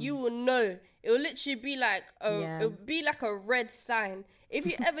blessing you will know. It will literally be like it'll be like a red sign. If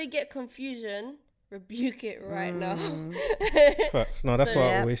you ever get confusion, rebuke it right now. Facts. No, that's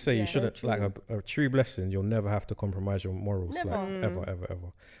why I always say you shouldn't, like a true blessing, you'll never have to compromise your morals. Never. Like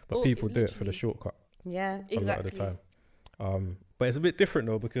ever. But people do it for the shortcut. Yeah, exactly. A lot of the time. But it's a bit different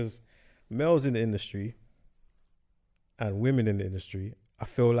though, because males in the industry and women in the industry, I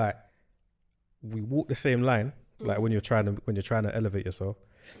feel like we walk the same line, like when you're trying to elevate yourself.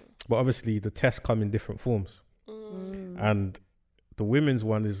 But obviously the tests come in different forms. And the women's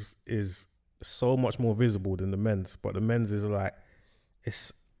one is so much more visible than the men's, but the men's is like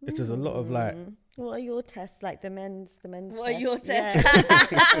it's there's a lot of like, what are your tests, like the men's what tests? are your tests?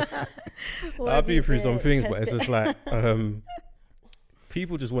 I've been through some things, but it's just like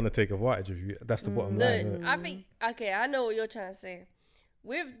people just want to take advantage of you. That's the bottom line. I think, okay, I know what you're trying to say.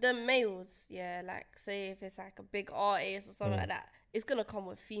 With the males, like say if it's like a big artist or something like that, it's gonna come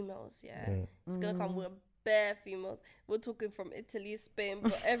with females, it's gonna come with bare females. We're talking from Italy, Spain,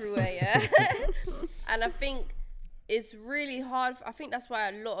 but everywhere, And I think it's really hard. I think that's why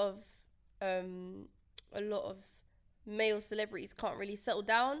a lot of male celebrities can't really settle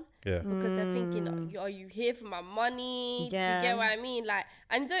down, because they're thinking, are you here for my money? Do you get what I mean? Like,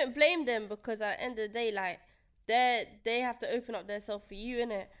 and don't blame them, because at the end of the day, like, they have to open up themselves for you,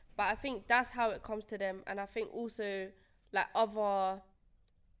 innit? But I think that's how it comes to them. And I think also like other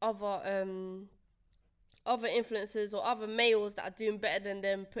influencers or other males that are doing better than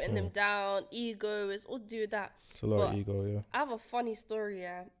them, putting them down, ego, is all do that. It's a lot of ego, I have a funny story,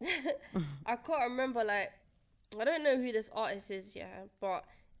 I can't remember, like, I don't know who this artist is, but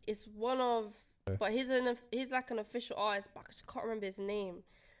it's but he's like an official artist, but I just can't remember his name.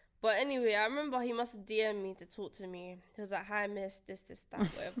 But anyway, I remember he must have DM'd me to talk to me. He was like, hi miss, this, that,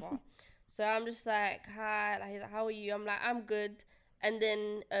 whatever. So I'm just like, hi, like, he's like, how are you? I'm like, I'm good. And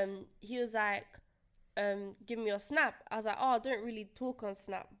then he was like, give me your Snap. I was like, oh, I don't really talk on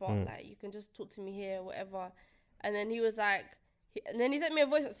Snap, but like, you can just talk to me here, whatever. And then he was like, and then he sent me a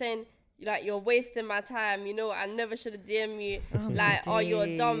voice saying, like, you're wasting my time, you know, I never should have DM'd you. Like, oh, you're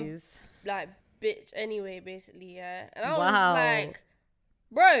a dumb, like, bitch anyway, basically, And I was like,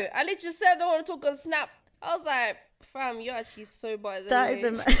 bro, I literally said I don't want to talk on Snap. I was like, fam, you're actually so bad. That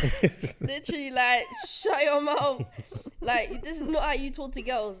anyway. is literally, like, shut your mouth. Like, this is not how you talk to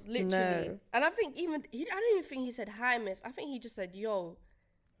girls, literally. No. And I think I don't even think he said hi, miss. I think he just said, yo.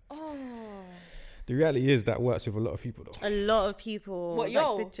 Oh. The reality is that works with a lot of people, though. A lot of people. What, like,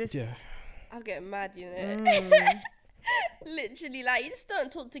 yo? Just... I'll get mad, you know. Literally, like, you just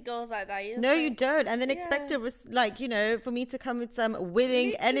don't talk to girls like that. You don't. And then expect for me to come with some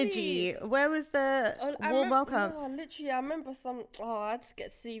willing energy. Where was the warm welcome? No, literally, I remember I just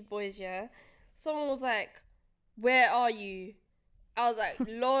get see boys, yeah. Someone was like, where are you? I was like,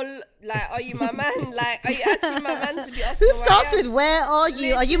 lol, like, are you my man? Like, are you actually my man to be asking? Who starts with, where are you?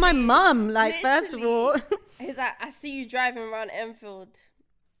 Literally, are you my mum? Like, first of all. He's like, I see you driving around Enfield.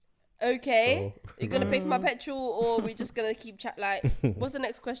 Okay, so, you're gonna pay for my petrol, or we're just gonna keep chat? Like, what's the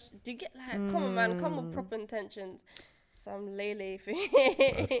next question? Do you get like, come on, man, come with proper intentions. Some lele thing.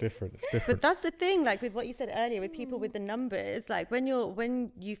 It's different. But that's the thing, like with what you said earlier, with people with the numbers, like when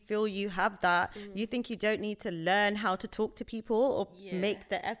you feel you have that, you think you don't need to learn how to talk to people or make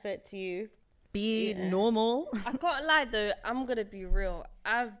the effort to be normal. I can't lie though, I'm gonna be real.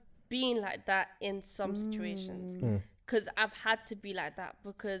 I've been like that in some situations because I've had to be like that,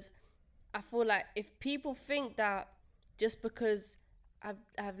 because I feel like if people think that just because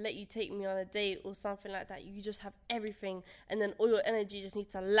I've let you take me on a date or something like that, you just have everything, and then all your energy just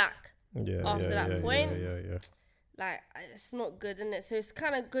needs to lack after that point. Like, it's not good, isn't it? So it's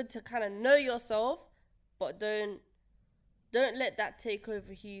kind of good to kind of know yourself, but don't let that take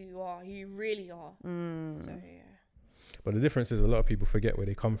over who you really are. So, But the difference is a lot of people forget where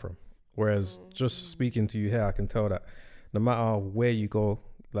they come from. Whereas just speaking to you here, I can tell that no matter where you go,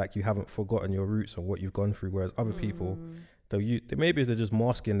 like, you haven't forgotten your roots and what you've gone through. Whereas other people, maybe they're just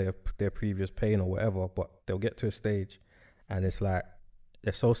masking their previous pain or whatever, but they'll get to a stage and it's like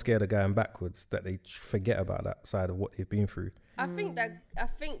they're so scared of going backwards that they forget about that side of what they've been through. I think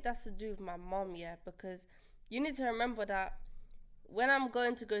that's to do with my mom, because you need to remember that when I'm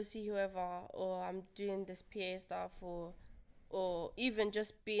going to go see whoever, or I'm doing this PA stuff, or even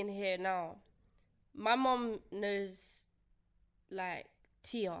just being here now, my mom knows, like,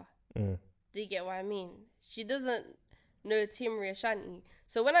 Tia. Do you get what I mean? She doesn't know Timri Ashanti.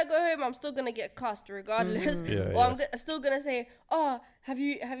 So when I go home, I'm still gonna get cussed regardless. I'm still gonna say, oh, have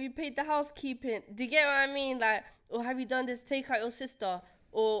you paid the housekeeping? Do you get what I mean? Like, or have you done this? Take out your sister.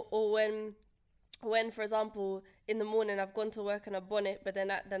 Or when, for example, in the morning I've gone to work in a bonnet, but then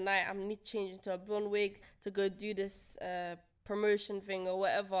at the night I need to change into a blonde wig to go do this promotion thing or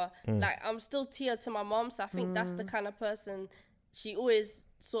whatever. Like, I'm still Tia to my mom, so I think that's the kind of person. She always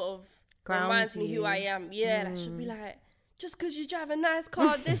sort of reminds me who I am. Like, she'll be like, just because you drive a nice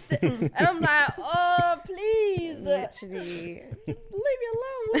car, and I'm like, oh, please, literally, leave me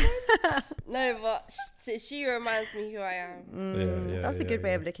alone. No, but she reminds me who I am. That's a good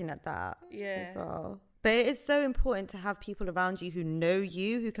way of looking at that. As well. But it is so important to have people around you who know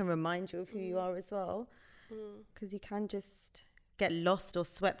you, who can remind you of who you are as well, because you can just get lost or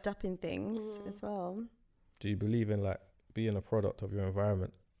swept up in things as well. Do you believe in, like, being a product of your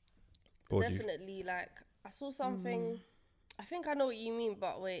environment? Or definitely. Like, I saw something. I think I know what you mean,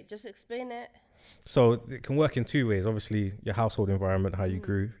 but wait, just explain it. So it can work in two ways. Obviously, your household environment, how you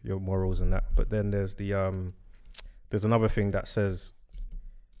grew, your morals and that. But then there's there's another thing that says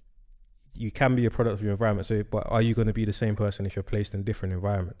you can be a product of your environment. So, but are you going to be the same person if you're placed in different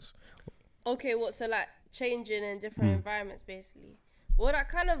environments? Okay, so like changing in different environments, basically. Well, that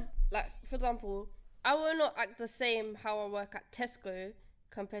kind of, like, for example, I will not act the same how I work at Tesco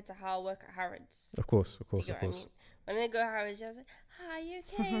compared to how I work at Harrods. Of course. I mean? When I go to Harrods, I was like, hi, you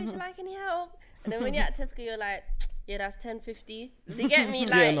okay? Would you like any help? And then when you're at Tesco, you're like, yeah, that's $10.50. You get me?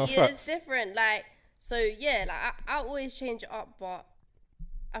 Like, it's different. Like, so yeah, like I always change it up, but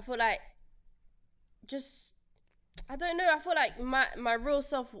I feel like I don't know. I feel like my real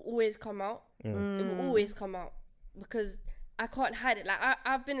self will always come out. It will always come out because I can't hide it. Like,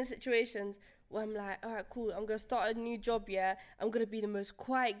 I've been in situations where I'm like, all right, cool, I'm going to start a new job, I'm going to be the most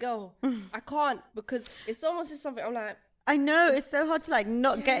quiet girl. I can't, because if someone says something, I'm like... I know, it's so hard to, like,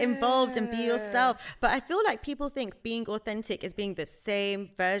 not get involved and be yourself. But I feel like people think being authentic is being the same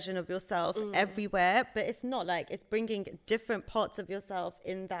version of yourself everywhere. But it's not. Like, it's bringing different parts of yourself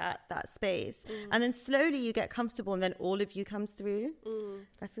in that space. And then slowly you get comfortable and then all of you comes through.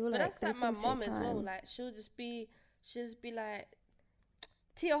 I feel but like that's like my mom as well. Like, she'll just be like,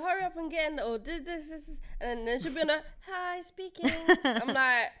 Tia, hurry up and get in, or did this, and then she'll be on a, hi, speaking. I'm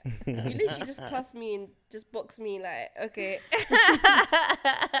like, you literally just cuss me and just box me, like, okay.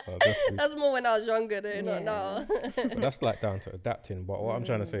 That's more when I was younger, though, not now. But that's, like, down to adapting, but what I'm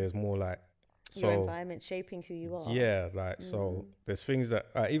trying to say is more like, your environment shaping who you are. Yeah, like, so there's things that,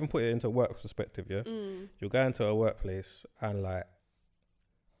 even put it into work perspective, you'll go into a workplace and, like,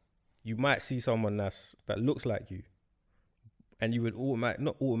 you might see someone that looks like you, and you would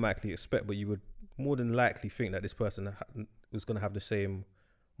not automatically expect, but you would more than likely think that this person was going to have the same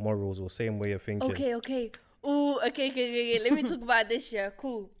morals or same way of thinking. Okay. Oh, okay. Let me talk about this. Yeah,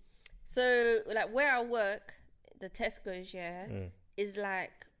 cool. So, like, where I work, the Tesco's, is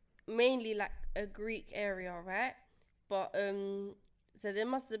like mainly like a Greek area, right? But so there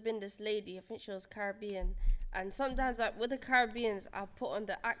must have been this lady. I think she was Caribbean. And sometimes, like with the Caribbeans, I put on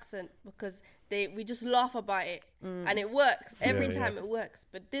the accent because we just laugh about it, and it works every time. It works.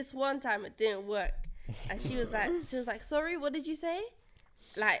 But this one time, it didn't work, and she was like, "Sorry, what did you say?"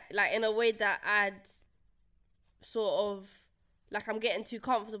 Like in a way that I'd sort of like I'm getting too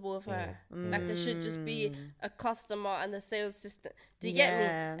comfortable with her. Like I should just be a customer and the sales assistant. Do you get me?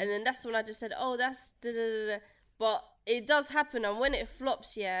 And then that's when I just said, "Oh, that's da da da." But it does happen, and when it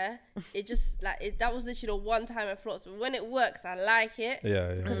flops, it just like that was literally the one time it flops. But when it works, I like it.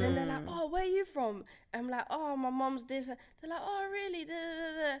 Yeah. Because then they're like, "Oh, where are you from?" I'm like, "Oh, my mom's this." They're like, "Oh, really?" Da,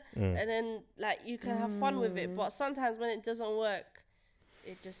 da, da. And then like you can have fun with it. But sometimes when it doesn't work,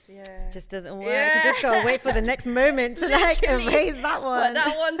 it just doesn't work. You just gotta wait for the next moment to like erase that one. But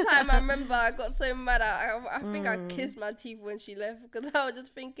that one time, I remember I got so mad. I think I kissed my teeth when she left because I was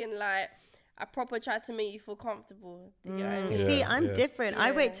just thinking like, I proper tried to make you feel comfortable. You know what I mean? See, I'm different.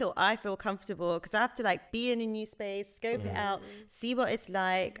 I wait till I feel comfortable because I have to like be in a new space, scope it out, see what it's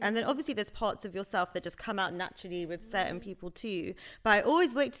like. And then obviously there's parts of yourself that just come out naturally with certain people too. But I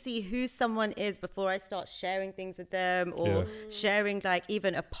always wait to see who someone is before I start sharing things with them or sharing like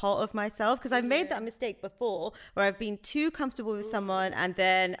even a part of myself. Because I've made that mistake before where I've been too comfortable with someone and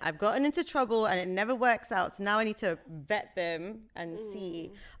then I've gotten into trouble and it never works out. So now I need to vet them and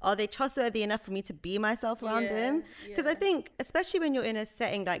see, are they trustworthy enough for me to be myself around them? Because I think especially when you're in a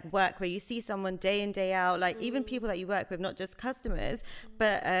setting like work where you see someone day in day out, like even people that you work with, not just customers,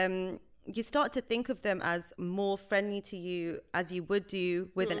 but you start to think of them as more friendly to you as you would do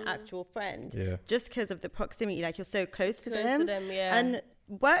with an actual friend, just because of the proximity, like you're so close to them. And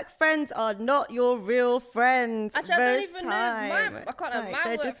work friends are not your real friends. Actually, I don't even know. I can't like, my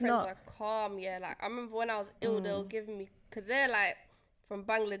work just friends not. are calm. Like I remember when I was ill, they were giving me, because they're like from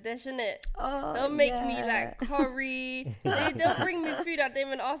Bangladesh, innit? They'll make me like curry. They'll bring me food I didn't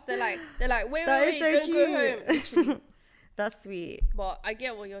even ask. They're like, wait, don't go home. Literally. That's sweet. But I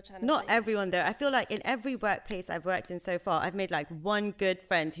get what you're trying to say. Not everyone though. I feel like in every workplace I've worked in so far, I've made like one good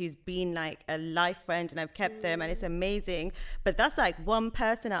friend who's been like a life friend and I've kept them and it's amazing. But that's like one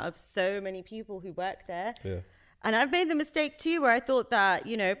person out of so many people who work there. And I've made the mistake too, where I thought that,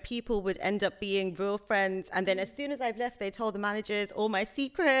 you know, people would end up being real friends. And then as soon as I've left, they told the managers all my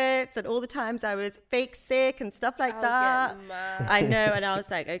secrets and all the times I was fake sick and stuff like that. I know. And I was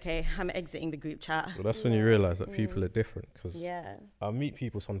like, okay, I'm exiting the group chat. Well, that's when you realize that people are different. Because Yeah. I meet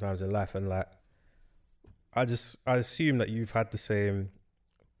people sometimes in life and like, I assume that you've had the same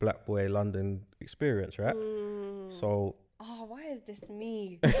Black Boy London experience, right? So... Oh, why is this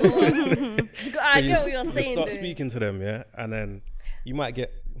me? I get what you're saying. You start speaking to them, and then you might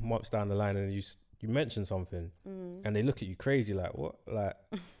get months down the line and you mention something and they look at you crazy like, what? Like,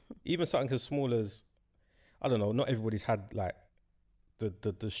 even something as small as, I don't know, not everybody's had like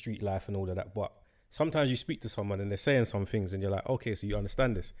the street life and all of that, but sometimes you speak to someone and they're saying some things and you're like, okay, so you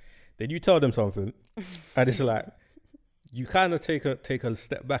understand this. Then you tell them something and it's like, you kind of take a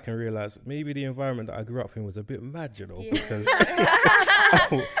step back and realize maybe the environment that I grew up in was a bit mad, you know, because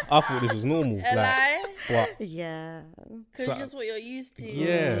I thought this was normal. Yeah. Because so, just what you're used to.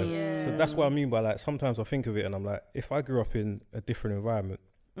 Yeah. So that's what I mean by like, sometimes I think of it and I'm like, if I grew up in a different environment,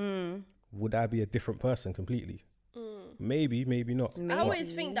 would I be a different person completely? Maybe not. I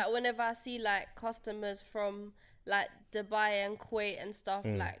always think that whenever I see like customers from like Dubai and Kuwait and stuff,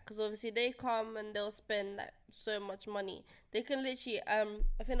 like, because obviously they come and they'll spend like so much money. They can literally I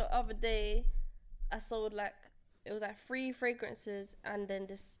think the other day I sold like, it was like 3 fragrances and then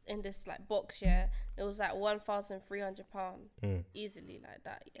in this like box, it was like £1,300 easily like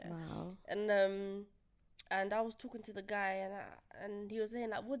that. Wow. And I was talking to the guy and he was saying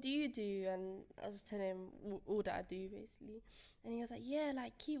like, what do you do? And I was telling him all that I do basically, and he was like, yeah,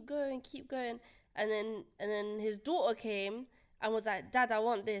 like keep going. And then his daughter came and was like, Dad, I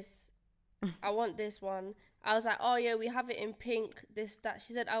want this one. I was like, oh yeah, we have it in pink, this, that.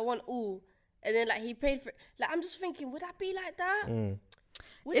 She said, I want all. And then like he paid for it. Like I'm just thinking, would that be like that?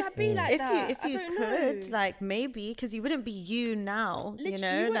 Would that be like that? If you could, like maybe, because you wouldn't be you now, literally, you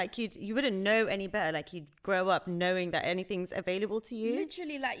know, like you wouldn't know any better. Like you'd grow up knowing that anything's available to you.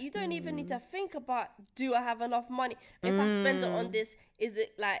 Literally, like you don't even need to think about, do I have enough money? If I spend it on this, is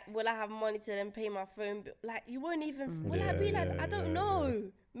it like, will I have money to then pay my phone bill? Like you won't even, will I be like that? I don't know.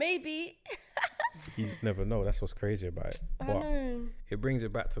 Maybe. You just never know. That's what's crazy about it. But it brings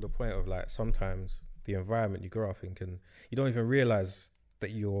it back to the point of like, sometimes the environment you grow up in you don't even realize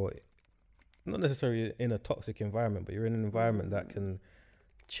that you're not necessarily in a toxic environment, but you're in an environment that can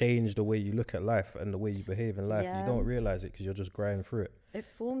change the way you look at life and the way you behave in life. You don't realize it because you're just grinding through it. It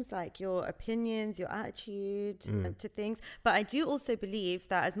forms like your opinions, your attitude to things. But I do also believe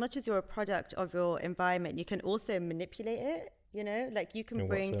that as much as you're a product of your environment, you can also manipulate it. You know, like you can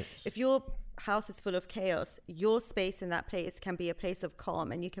bring, if your house is full of chaos, your space in that place can be a place of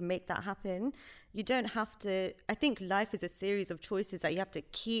calm, and you can make that happen. You don't have to, I think life is a series of choices that you have to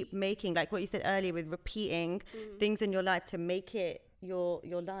keep making, like what you said earlier with repeating things in your life to make it your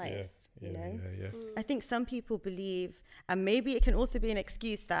life. I think some people believe, and maybe it can also be an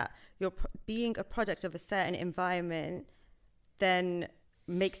excuse, that you're being a product of a certain environment then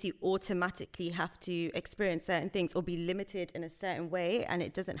makes you automatically have to experience certain things or be limited in a certain way, and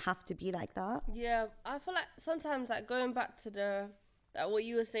it doesn't have to be like that. Yeah, I feel like sometimes, like, going back to what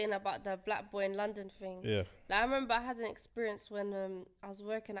you were saying about the black boy in London thing. Yeah. Like, I remember I had an experience when I was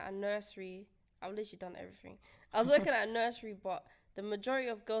working at a nursery. I've literally done everything. I was working at a nursery, but the majority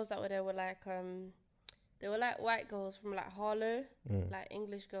of girls that were there were like they were like white girls from like Harlow, like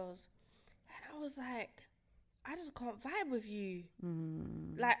English girls, and I was like, I just can't vibe with you.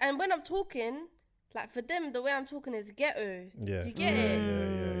 Like, and when I'm talking, like, for them, the way I'm talking is ghetto. Yeah. Do you get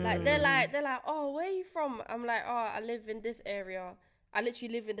it? Like, they're like, oh, where are you from? I'm like, oh, I live in this area. I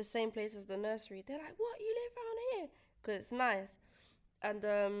literally live in the same place as the nursery. They're like, what? You live around here? Because it's nice. And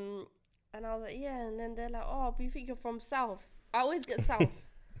I was like, yeah. And then they're like, oh, but you think you're from South? I always get South.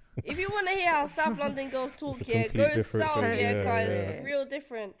 If you want to hear how South London girls talk here, go South here, guys. It's real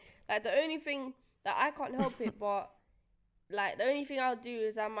different. Like, the only thing that I can't help it, but like the only thing I'll do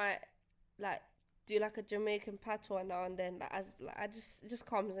is I might like do like a Jamaican patois now and then. Like, it just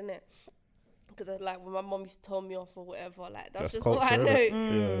comes in it, because like when my mom used to tell me off or whatever, like that's just culture, what I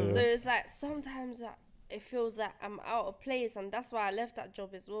know. So it's like sometimes it feels like I'm out of place, and that's why I left that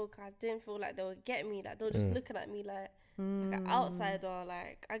job as well. Cause I didn't feel like they would get me. Like, they were just looking at me like an outsider.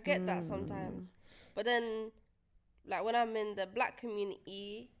 Like, I get that sometimes, but then like when I'm in the black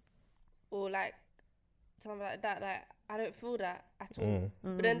community or like something like that, like I don't feel that at all.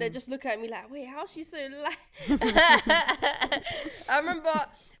 But then they just look at me like, wait, how's she so light? I remember,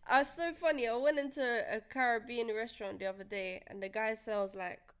 I was so funny. I went into a Caribbean restaurant the other day, and the guy sells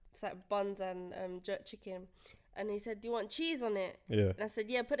like, it's like buns and jerk chicken, and he said, do you want cheese on it? Yeah. And I said,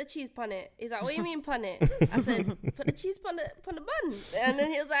 yeah, put the cheese pun it. He's like, what do you mean pun it? I said, put the cheese pun the bun. And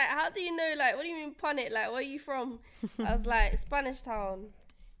then he was like, how do you know, like, what do you mean pun it? Like, where are you from? I was like, Spanish Town.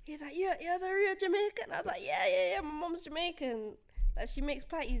 He's like, yeah, you're a real Jamaican. I was like, yeah, my mom's Jamaican. Like, she makes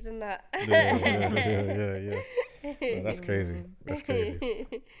patties and that. Yeah. No, that's crazy.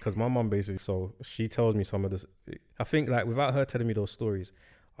 Because my mom basically, so she tells me some of this. I think, like, without her telling me those stories,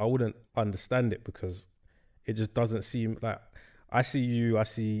 I wouldn't understand it, because it just doesn't seem like, I see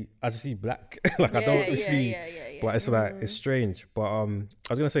black. Like, I don't see, but it's like, it's strange. But I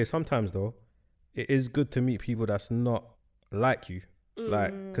was going to say, sometimes though, it is good to meet people that's not like you.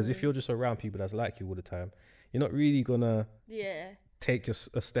 Like, because if you're just around people that's like you all the time, you're not really gonna take a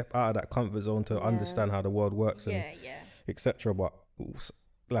step out of that comfort zone to understand how the world works and etc. But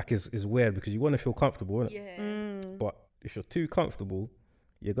like, is weird, because you want to feel comfortable, innit? But if you're too comfortable,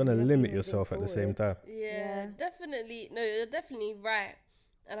 you're gonna limit yourself at the same time. Yeah, definitely. No, you're definitely right.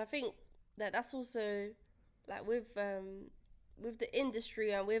 And I think that that's also like with the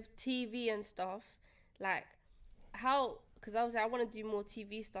industry and with TV and stuff, like how. Because obviously I want to do more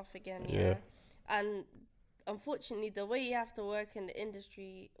TV stuff again, and unfortunately the way you have to work in the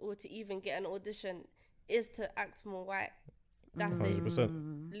industry or to even get an audition is to act more white. That's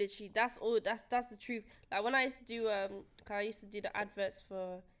 100%. It. Literally, that's all. That's the truth. Like, when I used to do I used to do the adverts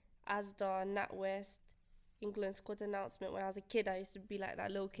for Asda, NatWest, England squad announcement. When I was a kid, I used to be like that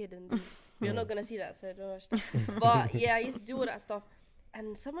little kid, and you're not gonna see that, so don't watch that. But yeah, I used to do all that stuff.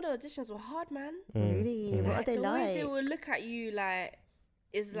 And some of the auditions were hard, man. Really? What are they like? The way they will look at you, like,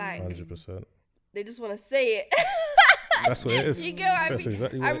 is like 100%. They just want to say it. That's what it is. You get what I mean?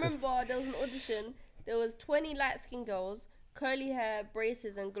 Exactly what I remember there was an audition. There was 20 light-skinned girls, curly hair,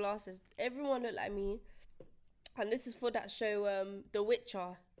 braces, and glasses. Everyone looked like me. And this is for that show, The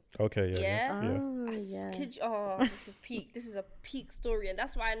Witcher. Okay, This is peak. This is a peak story, and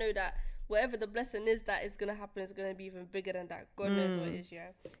that's why I know that whatever the blessing is that is gonna happen is gonna be even bigger than that. God knows what it is. Yeah,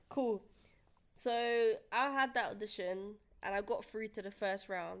 cool. So I had that audition and I got through to the first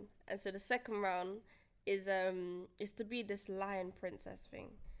round, and so the second round is to be this lion princess thing.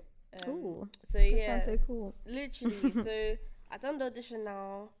 Cool. So that sounds so cool. Literally. So I done the audition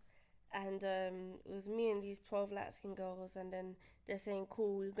now, and it was me and these 12 light-skinned girls, and then they're saying,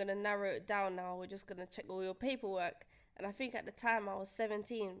 cool, we're gonna narrow it down now. We're just gonna check all your paperwork. And I think at the time I was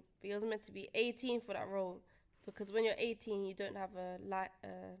 17, but it was meant to be 18 for that role. Because when you're 18, you don't have a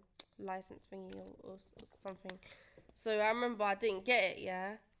license thingy or something. So I remember I didn't get it,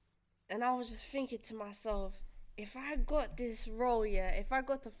 yeah. And I was just thinking to myself, if I got this role, yeah, if I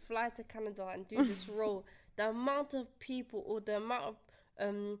got to fly to Canada and do this role, the amount of people or the amount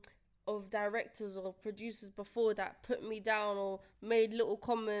of directors or producers before that put me down or made little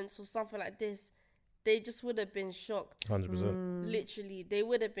comments or something like this, they just would have been shocked. 100%. Literally, they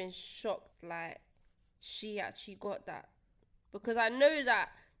would have been shocked, like, she actually got that. Because I know that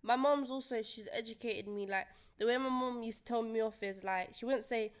my mom's also, she's educated me. Like, the way my mom used to tell me off is, like, she wouldn't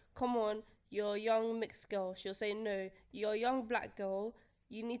say, come on, you're a young mixed girl. She'll say, no, you're a young black girl.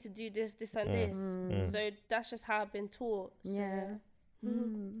 You need to do this, this, and this. So that's just how I've been taught. So, Yeah.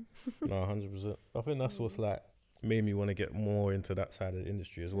 No, 100%. I think that's what's like made me want to get more into that side of the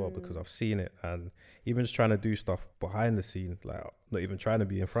industry as well, because I've seen it, and even just trying to do stuff behind the scene, like not even trying to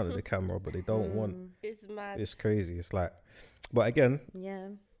be in front of the camera, but they don't want. It's mad. It's crazy. It's like, but again, Yeah.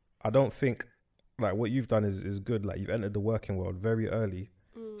 I don't think like what you've done is good. Like, you've entered the working world very early,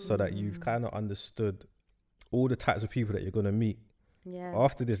 so that you've kind of understood all the types of people that you're gonna meet. Yeah.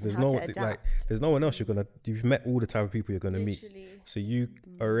 After this, there's How no to adapt. like, there's no one else you've met all the type of people you're gonna meet. Literally. So you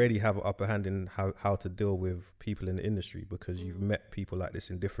already have an upper hand in how to deal with people in the industry, because you've met people like this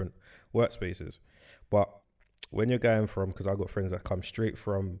in different workspaces. But when you're going from, because I've got friends that come straight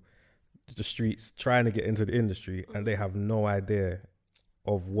from the streets trying to get into the industry, and they have no idea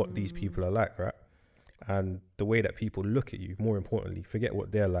of what these people are like, right? And the way that people look at you, more importantly, forget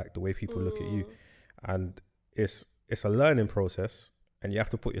what they're like, the way people look at you. And it's a learning process, and you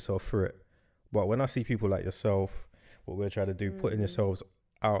have to put yourself through it. But when I see people like yourself, what we're trying to do, putting yourselves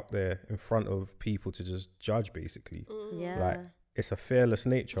out there in front of people to just judge, basically, Yeah. like, it's a fearless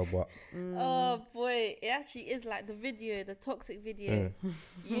nature, but Oh boy, it actually is like the video, the toxic video.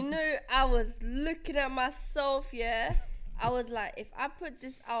 You know, I was looking at myself, yeah. I was like, if I put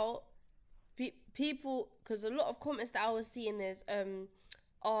this out, people, because a lot of comments that I was seeing is,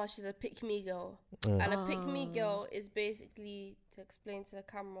 oh, she's a pick-me girl. And a pick-me girl is basically, to explain to the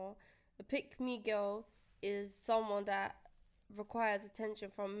camera, a pick-me girl is someone that requires attention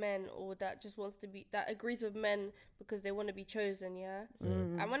from men, or that just wants to be, that agrees with men because they want to be chosen, yeah?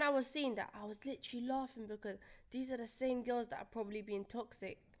 And when I was seeing that, I was literally laughing, because these are the same girls that are probably being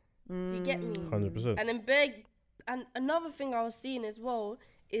toxic. Do you get me? 100%. And then and another thing I was seeing as well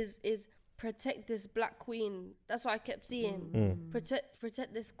is protect this black queen. That's what I kept seeing.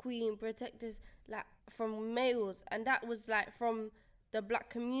 Protect this queen, protect this, like, from males. And that was like from the black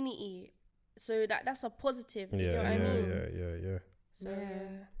community. So that's a positive. Do you know what I mean? Yeah. So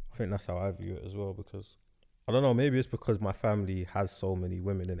yeah. I think that's how I view it as well, because I don't know, maybe it's because my family has so many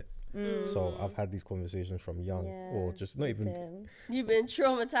women in it. So I've had these conversations from young, or just not even. You've been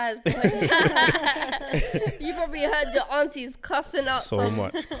traumatized, boy. You probably heard your aunties cussing out So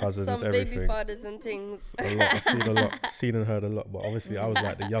much cousins, some everything. baby fathers and things. A lot. I've seen a lot, seen and heard a lot, but obviously I was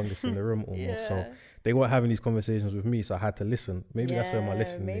like the youngest in the room almost. So they weren't having these conversations with me, so I had to listen. Maybe that's where my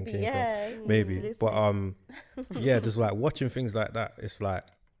listening came from. Maybe, but yeah, just like watching things like that, it's like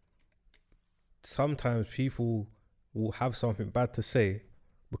sometimes people will have something bad to say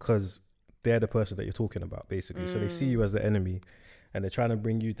because they're the person that you're talking about, basically. So they see you as the enemy, and they're trying to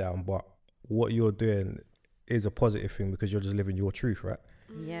bring you down. But what you're doing is a positive thing, because you're just living your truth, right?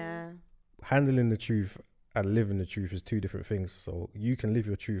 Yeah. Handling the truth and living the truth is two different things. So you can live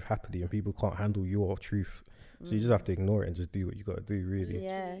your truth happily, and people can't handle your truth. So you just have to ignore it and just do what you got to do, really.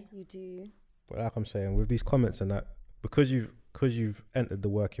 Yeah, you do. But like I'm saying, with these comments and that, because you've entered the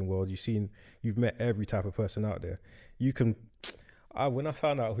working world, you've met every type of person out there. You can. When I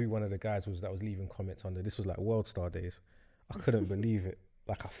found out who one of the guys was that was leaving comments under, this was like World Star days, I couldn't believe it.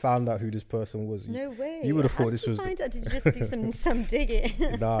 Like, I found out who this person was. No way. You would have thought this was. Find out? Did you just do some digging?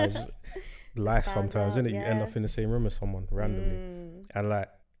 Nah, it's just life found sometimes, out, isn't it? You end up in the same room as someone randomly, and like,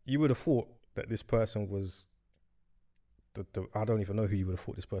 you would have thought that this person was. I don't even know who you would have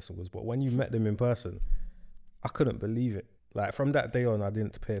thought this person was, but when you met them in person, I couldn't believe it. Like, from that day on, I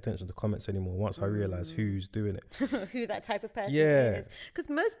didn't pay attention to comments anymore once I realised who's doing it. Who that type of person Yeah. is. Because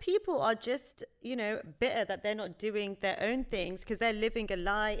most people are just, bitter that they're not doing their own things, because they're living a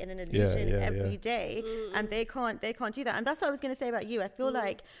lie and an illusion every day, and they can't do that. And that's what I was going to say about you. I feel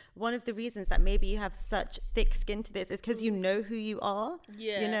like one of the reasons that maybe you have such thick skin to this is because you know who you are.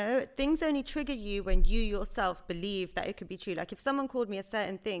 Yeah. Things only trigger you when you yourself believe that it could be true. Like, if someone called me a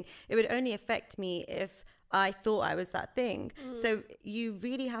certain thing, it would only affect me if I thought I was that thing. So you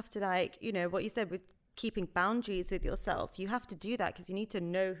really have to, like, what you said with keeping boundaries with yourself. You have to do that because you need to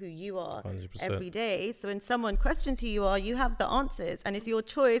know who you are 100%. every day. So when someone questions who you are, you have the answers, and it's your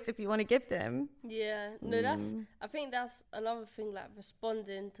choice if you want to give them. Yeah, no, I think that's another thing, like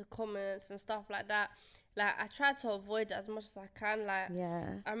responding to comments and stuff like that. Like, I try to avoid it as much as I can. Like,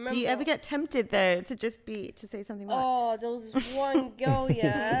 Yeah. I remember, Do you ever get tempted though to say something like, oh, there was this one girl,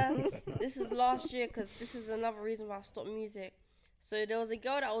 yeah. This is last year, because this is another reason why I stopped music. So there was a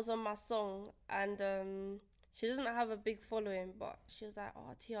girl that was on my song, and she doesn't have a big following, but she was like,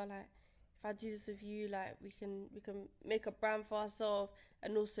 oh, Tia, like, if I do this with you, like, we can make a brand for ourselves,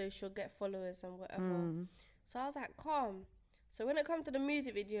 and also she'll get followers and whatever. So I was like, calm. So when it comes to the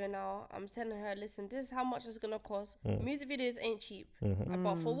music video now, I'm telling her, listen, this is how much it's gonna cost. Music videos ain't cheap,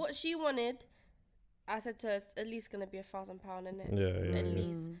 but for what she wanted, I said to her, it's at least gonna be £1,000 in it, at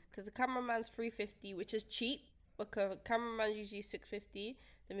least, because the cameraman's $350, which is cheap. Because cameraman's usually $650.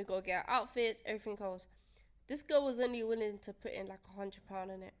 Then we gotta get our outfits, everything else. This girl was only willing to put in like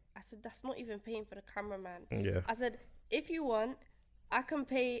 £100 in it. I said, that's not even paying for the cameraman. Yeah. I said, if you want, I can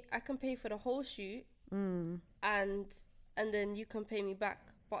pay for the whole shoot, and then you can pay me back.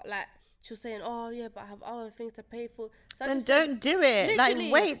 But like, she was saying, oh yeah, but I have other things to pay for. So then don't do it. Like,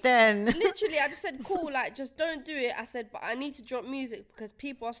 wait then. Literally, I just said, cool, like, just don't do it. I said, but I need to drop music because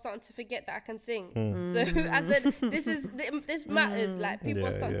people are starting to forget that I can sing. So I said, this matters. Like, people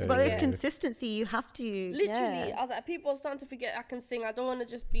are starting to But forget. it's consistency. You have to. Literally, I was like, people are starting to forget I can sing. I don't want to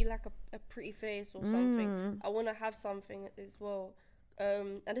just be like a pretty face or something. I want to have something as well.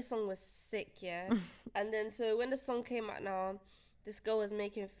 And this song was sick, yeah. And then, so when the song came out now, this girl was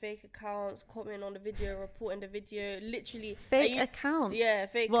making fake accounts, commenting on the video, reporting the video, literally. Fake accounts? Yeah,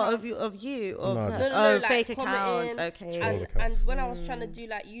 fake what, accounts. of you? Of No, like fake accounts. Okay. And when I was trying to do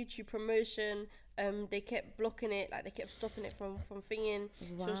like YouTube promotion, they kept blocking it, like they kept stopping it from thinking.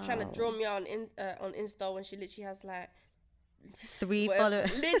 Wow. She was trying to draw me out on Insta when she literally has like 3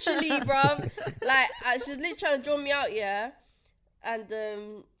 followers. Literally, bruv. Like, she was literally trying to draw me out, yeah. And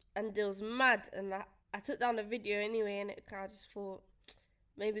it was mad, and I took down the video anyway, and I just thought,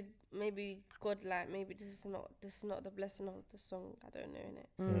 maybe God, like, maybe this is not the blessing of the song. I don't know,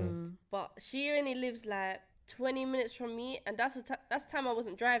 innit? But she only lives like 20 minutes from me, and that's the time I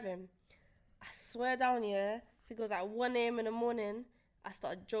wasn't driving. I swear down, yeah, I think it was like 1 a.m. in the morning. I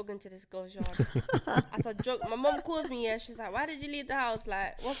started jogging to this girl's yard. I started jogging. My mom calls me, yeah. She's like, why did you leave the house?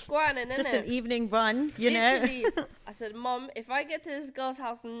 Like, what's going on? Just an evening run, you Literally, know? I said, Mom, if I get to this girl's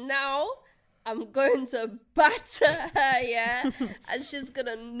house now, I'm going to batter her, yeah? And she's going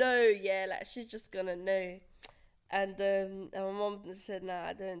to know, yeah? Like, she's just going to know. And my mom said, nah,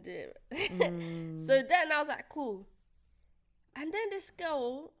 I don't do it. So then I was like, cool. And then this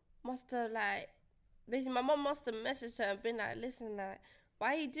girl must have, like, basically, my mom must have messaged her and been like, listen, like,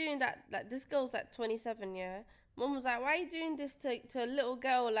 why are you doing that? Like, this girl's like 27, yeah? Mom was like, why are you doing this to a little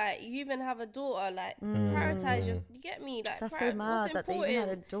girl? Like, you even have a daughter. Like, prioritize your, you get me? Like, that's so mad that they even had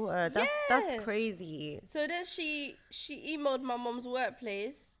a daughter. That's crazy. So then she emailed my mom's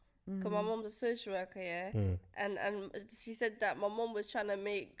workplace, because my mom's a social worker, yeah? And she said that my mom was trying to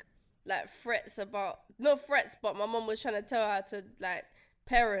make, like, threats about, not threats, but my mom was trying to tell her to, like,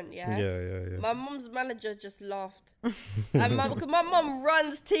 parent, yeah? Yeah. My mom's manager just laughed. And because my mom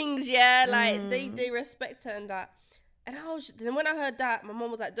runs things, yeah? Like, they respect her and that. And then when I heard that, my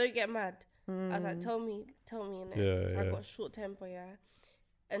mom was like, don't get mad. I was like, tell me, innit? I got a short temper, yeah?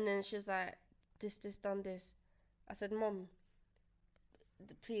 And then she was like, this, done this. I said, Mom,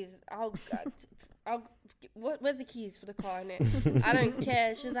 please, where's the keys for the car, innit? I don't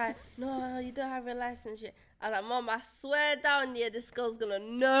care. She's like, no, you don't have a license yet. I was like, Mom, I swear down, yeah, this girl's gonna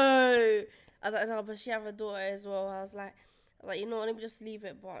know. I was like, no, but she have a daughter as well. I was like, you know what, let me just leave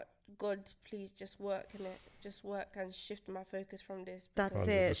it. But God, please just work, innit? Just work and shift my focus from this. That's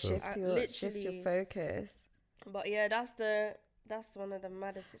it. Shift your focus. But yeah, that's one of the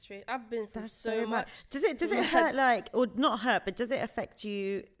maddest situations. I've been through so much. Does it hurt, like, or not hurt, but does it affect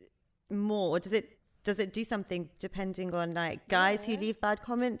you more, or does it do something depending on, like, guys who leave bad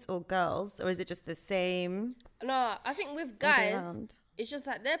comments or girls, or is it just the same? No, I think with guys, it's just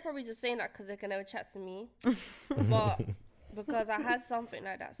like they're probably just saying that because they can never chat to me. But because I had something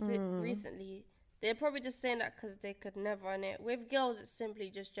like that recently, they're probably just saying that because they could never. And it with girls, it's simply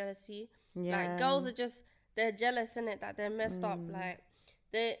just jealousy. Yeah. Like, girls are just, they're jealous, innit, that they're messed up. Like,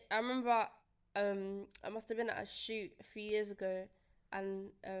 I remember I must have been at a shoot a few years ago, and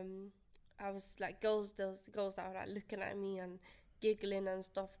I was like, there was girls that were like looking at me, and giggling and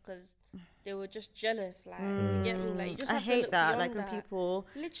stuff because they were just jealous. Like, you get me? Like, you just I have to hate look that. beyond Like when people,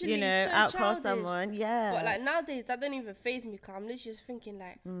 literally, you know, so outcast childish. someone. Yeah. But like nowadays, that don't even faze me. Cause I'm literally just thinking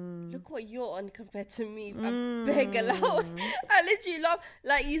like, look what you're on compared to me. I beg aloud. I literally love,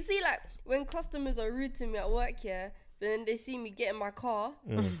 like, you see, like when customers are rude to me at work, yeah, but then they see me get in my car,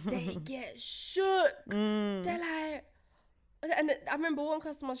 they get shook. They're like, and I remember one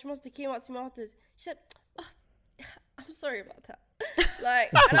customer, she must have came up to me afterwards. She said, oh, I'm sorry about that. Like,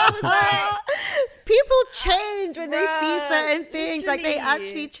 and I was like, people change when they see Bruh, certain things. Like they literally.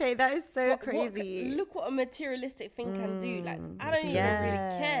 actually change. That is so what crazy. look what a materialistic thing can do. Like, I don't even Yeah.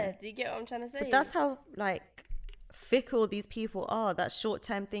 really care. Do you get what I'm trying to say? But that's how like fickle these people are. That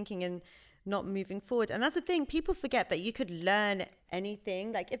short-term thinking and not moving forward. And that's the thing. People forget that you could learn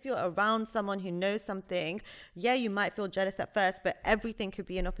anything. Like if you're around someone who knows something, yeah, you might feel jealous at first, but everything could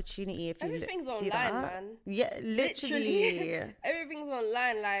be an opportunity if you Everything's do online, that. man. Yeah, literally. Everything's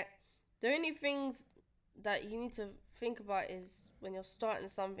online. Like, the only things that you need to think about is when you're starting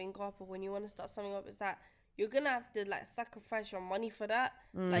something up or when you want to start something up, is that you're gonna have to like sacrifice your money for that.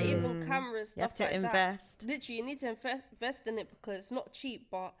 Like even cameras, stuff You have to like invest. that. Literally, you need to invest in it because it's not cheap.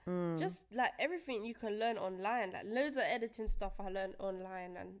 But just like everything you can learn online, like loads of editing stuff I learned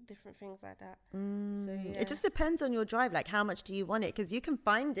online and different things like that. So yeah, It just depends on your drive. Like how much do you want it? Because you can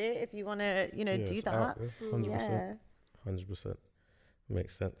find it if you want to, you know, do it's that. out there, 100%. Yeah. 100%.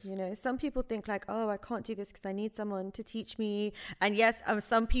 Makes sense. You know, some people think like, oh, I can't do this because I need someone to teach me. And yes,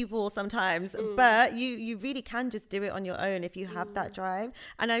 some people sometimes, but you really can just do it on your own if you have that drive.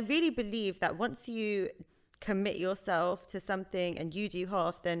 And I really believe that once you commit yourself to something and you do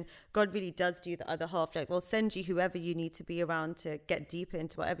half, then God really does do the other half. Like they'll send you whoever you need to be around to get deeper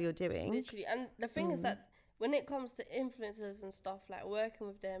into whatever you're doing. literally. And the thing is that when it comes to influencers and stuff, like working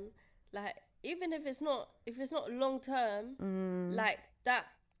with them, like even if it's not long term, like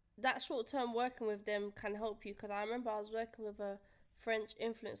that short term working with them can help you. Because I remember I was working with a French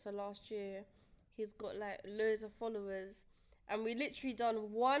influencer last year. He's got like loads of followers, and we literally done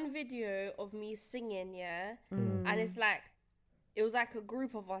one video of me singing, yeah, and it's like it was like a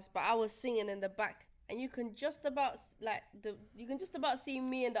group of us, but I was singing in the back, and you can just about see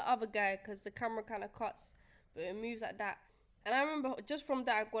me and the other guy because the camera kind of cuts, but it moves like that. And I remember just from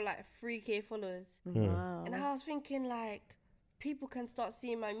that I got like 3,000 followers, Wow. and I was thinking like people can start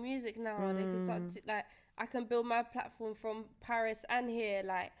seeing my music now. They can start like I can build my platform from Paris and here.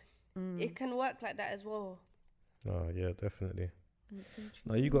 Like it can work like that as well. Oh yeah, definitely.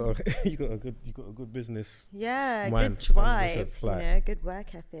 No, you got a good business. Yeah, mind, good drive, 100%, like, you know, good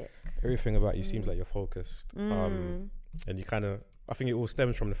work ethic. Everything about you seems like you're focused. And you kind of, I think it all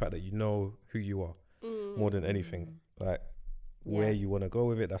stems from the fact that you know who you are more than anything. Like where you want to go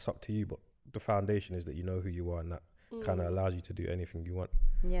with it, that's up to you. But the foundation is that you know who you are, and that kind of allows you to do anything you want.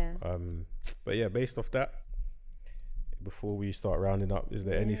 Yeah. But yeah, based off that, before we start rounding up, is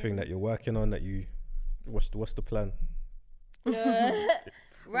there anything that you're working on that you, what's the plan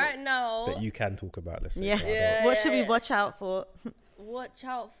Right now, that you can talk about? Let's say. Yeah. What should we watch out for? watch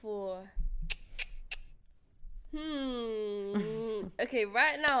out for. Okay,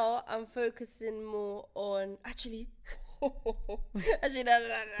 right now I'm focusing more on actually no. There's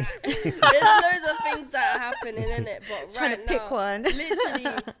loads of things that are happening in it, but Trying right to now, pick one.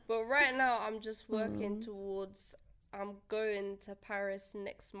 literally. But right now, I'm just working towards. I'm going to Paris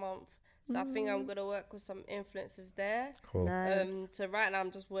next month, so I think I'm gonna work with some influencers there. Cool. Nice. So right now,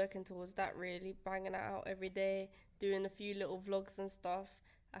 I'm just working towards that. Really banging it out every day, doing a few little vlogs and stuff.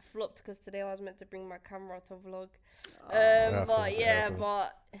 I flopped because today I was meant to bring my camera to vlog, but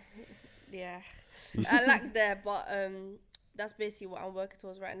yeah, I lacked there. But that's basically what I'm working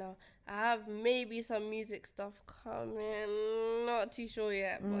towards right now. I have maybe some music stuff coming, not too sure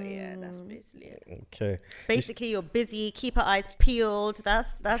yet, but yeah, that's basically it. Okay. Basically, you're busy. Keep your eyes peeled.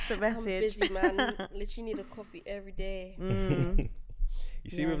 That's the message. I'm busy, man. Literally need a coffee every day. You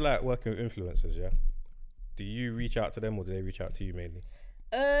see, with like working with influencers, yeah, do you reach out to them or do they reach out to you mainly?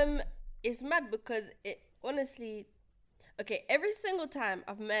 It's mad because it honestly, okay, every single time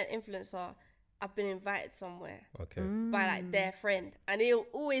I've met an influencer, I've been invited somewhere Okay. by like their friend, and it'll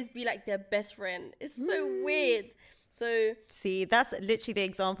always be like their best friend. It's so weird. So See, that's literally the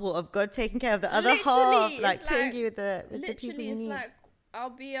example of God taking care of the other Literally, half, like it's putting like- you with the people you it's need. like I'll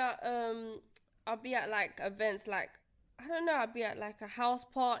be at like events, like I don't know, I'll be at like a house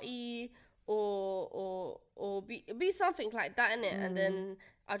party or be something like that, innit? And then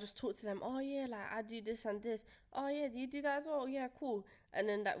I'll just talk to them. Oh yeah, like I do this and this. Oh yeah, do you do that as well? Yeah, cool. And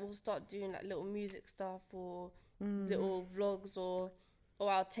then that we'll start doing like little music stuff or little vlogs or or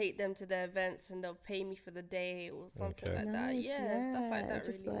I'll take them to the events and they'll pay me for the day or something like that. Nice, Yeah, stuff like that it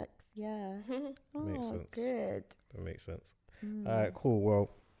just really works. Yeah. Makes sense. Good. That makes sense. All right, cool. Well,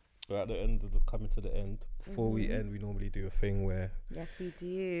 we're at the end of coming to the end. Before we end, we normally do a thing where Yes, we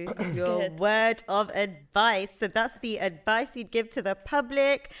do. Your word of advice. So that's the advice you'd give to the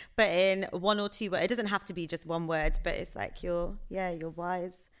public, but in one or two words. It doesn't have to be just one word, but it's like your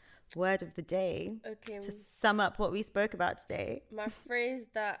wise word of the day. Okay. To sum up what we spoke about today. My phrase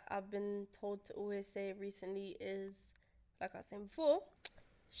that I've been told to always say recently is, like I was saying before,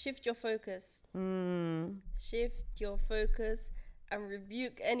 shift your focus. Shift your focus and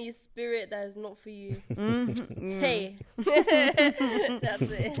rebuke any spirit that is not for you. Hey. That's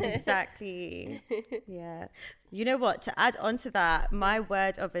it. Exactly. Yeah. You know what? To add on to that, my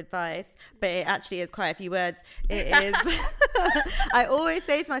word of advice, but it actually is quite a few words. It is, I always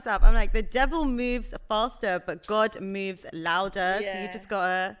say to myself, I'm like, the devil moves faster, but God moves louder. Yeah. So you just got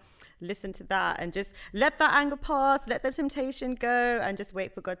to listen to that and just let that anger pass, let the temptation go, and just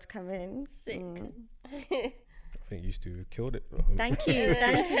wait for God to come in. Sick. I think you two killed it. Thank you.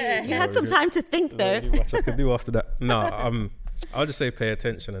 Thank you. You had some time to think, though. Not really much I could do after that. No, I'll just say pay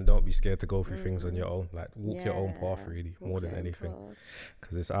attention and don't be scared to go through things on your own. Like walk your own path, really, more than anything,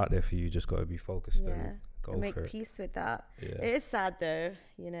 because it's out there for you. Just got to be focused and go and make for it. peace with that. Yeah. It is sad though,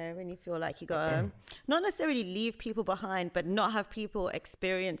 you know, when you feel like you gotta not necessarily leave people behind, but not have people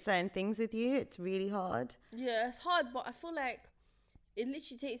experience certain things with you. It's really hard. Yeah, it's hard, but I feel like it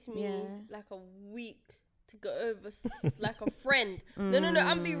literally takes me like a week to go over like a friend. No,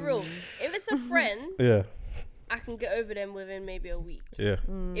 I'm being real. If it's a friend, I can get over them within maybe a week. Yeah.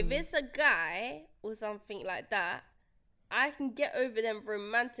 If it's a guy or something like that, I can get over them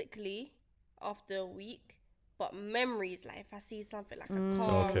romantically after a week. But memories, like if I see something like a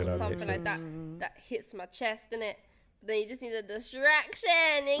car or something like that, that hits my chest, innit? Then you just need a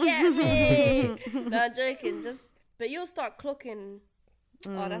distraction, you get me? No, I'm joking. But you'll start clocking.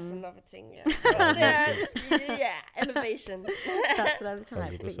 Oh, that's another thing, yeah. Elevation. That's another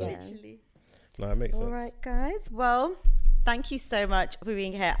time. 100%. Literally. No, it makes sense. All right, guys. Well, thank you so much for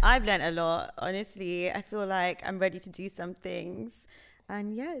being here. I've learned a lot. Honestly, I feel like I'm ready to do some things.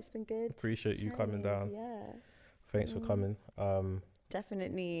 And yeah, it's been good. Appreciate you coming down. Yeah. Thanks for coming.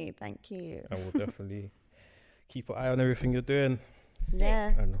 Definitely. Thank you. And we'll definitely keep an eye on everything you're doing.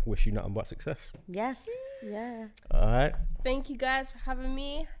 Yeah. And wish you nothing but success. Yes. Yeah. All right. Thank you guys for having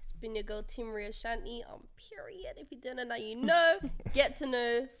me. It's been your girl, Team Maria Shanti. Period. If you don't know, now you know. Get to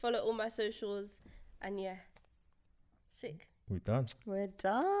know. Follow all my socials. And yeah. Sick. We're done. We're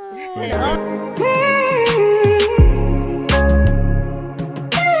done.